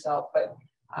it to yourself. But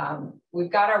we've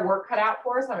got our work cut out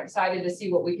for us. I'm excited to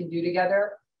see what we can do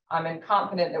together. I'm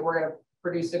confident that we're going to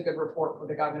produce a good report for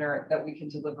the governor that we can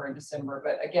deliver in December.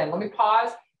 But again, let me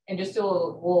pause and just do a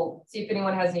little, we'll see if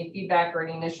anyone has any feedback or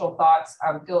any initial thoughts.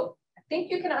 I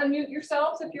think you can unmute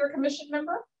yourselves if you're a commission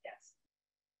member. Yes.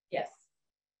 Yes.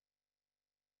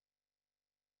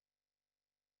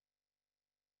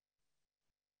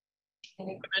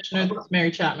 Commissioner, this is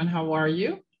Mary Chapman. How are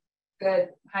you? Good.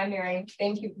 Hi, Mary.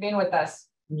 Thank you for being with us.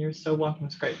 You're so welcome.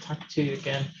 It's great talking to you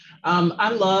again. I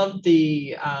love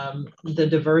the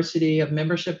diversity of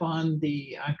membership on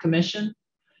the commission.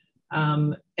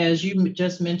 As you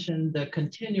just mentioned, the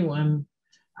continuum,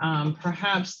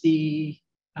 perhaps the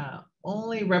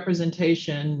only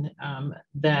representation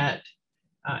that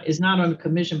is not on the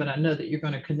commission, but I know that you're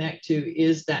going to connect to,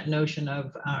 is that notion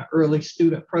of early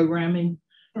student programming.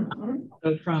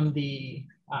 So from the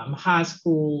high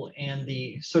school and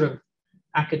the sort of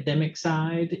academic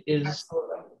side is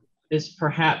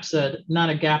perhaps not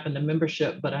a gap in the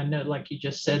membership, but I know, like you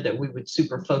just said, that we would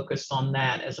super focus on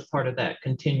that as a part of that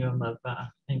continuum of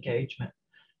engagement.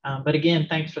 But again,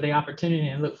 thanks for the opportunity,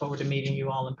 and look forward to meeting you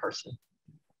all in person.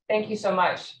 Thank you so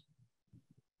much.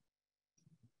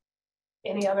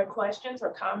 Any other questions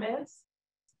or comments?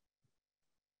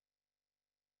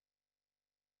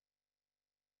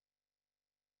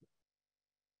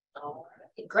 All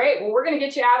right, great. Well, we're going to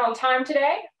get you out on time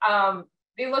today.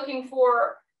 Be looking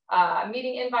for a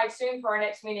meeting invite soon for our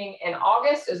next meeting in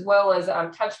August, as well as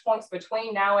touch points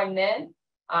between now and then.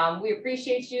 We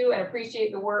appreciate you and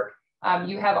appreciate the work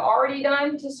you have already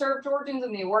done to serve Georgians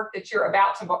and the work that you're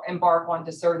about to embark on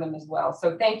to serve them as well.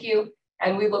 So thank you.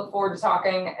 And we look forward to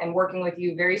talking and working with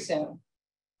you very soon.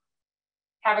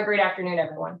 Have a great afternoon,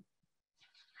 everyone.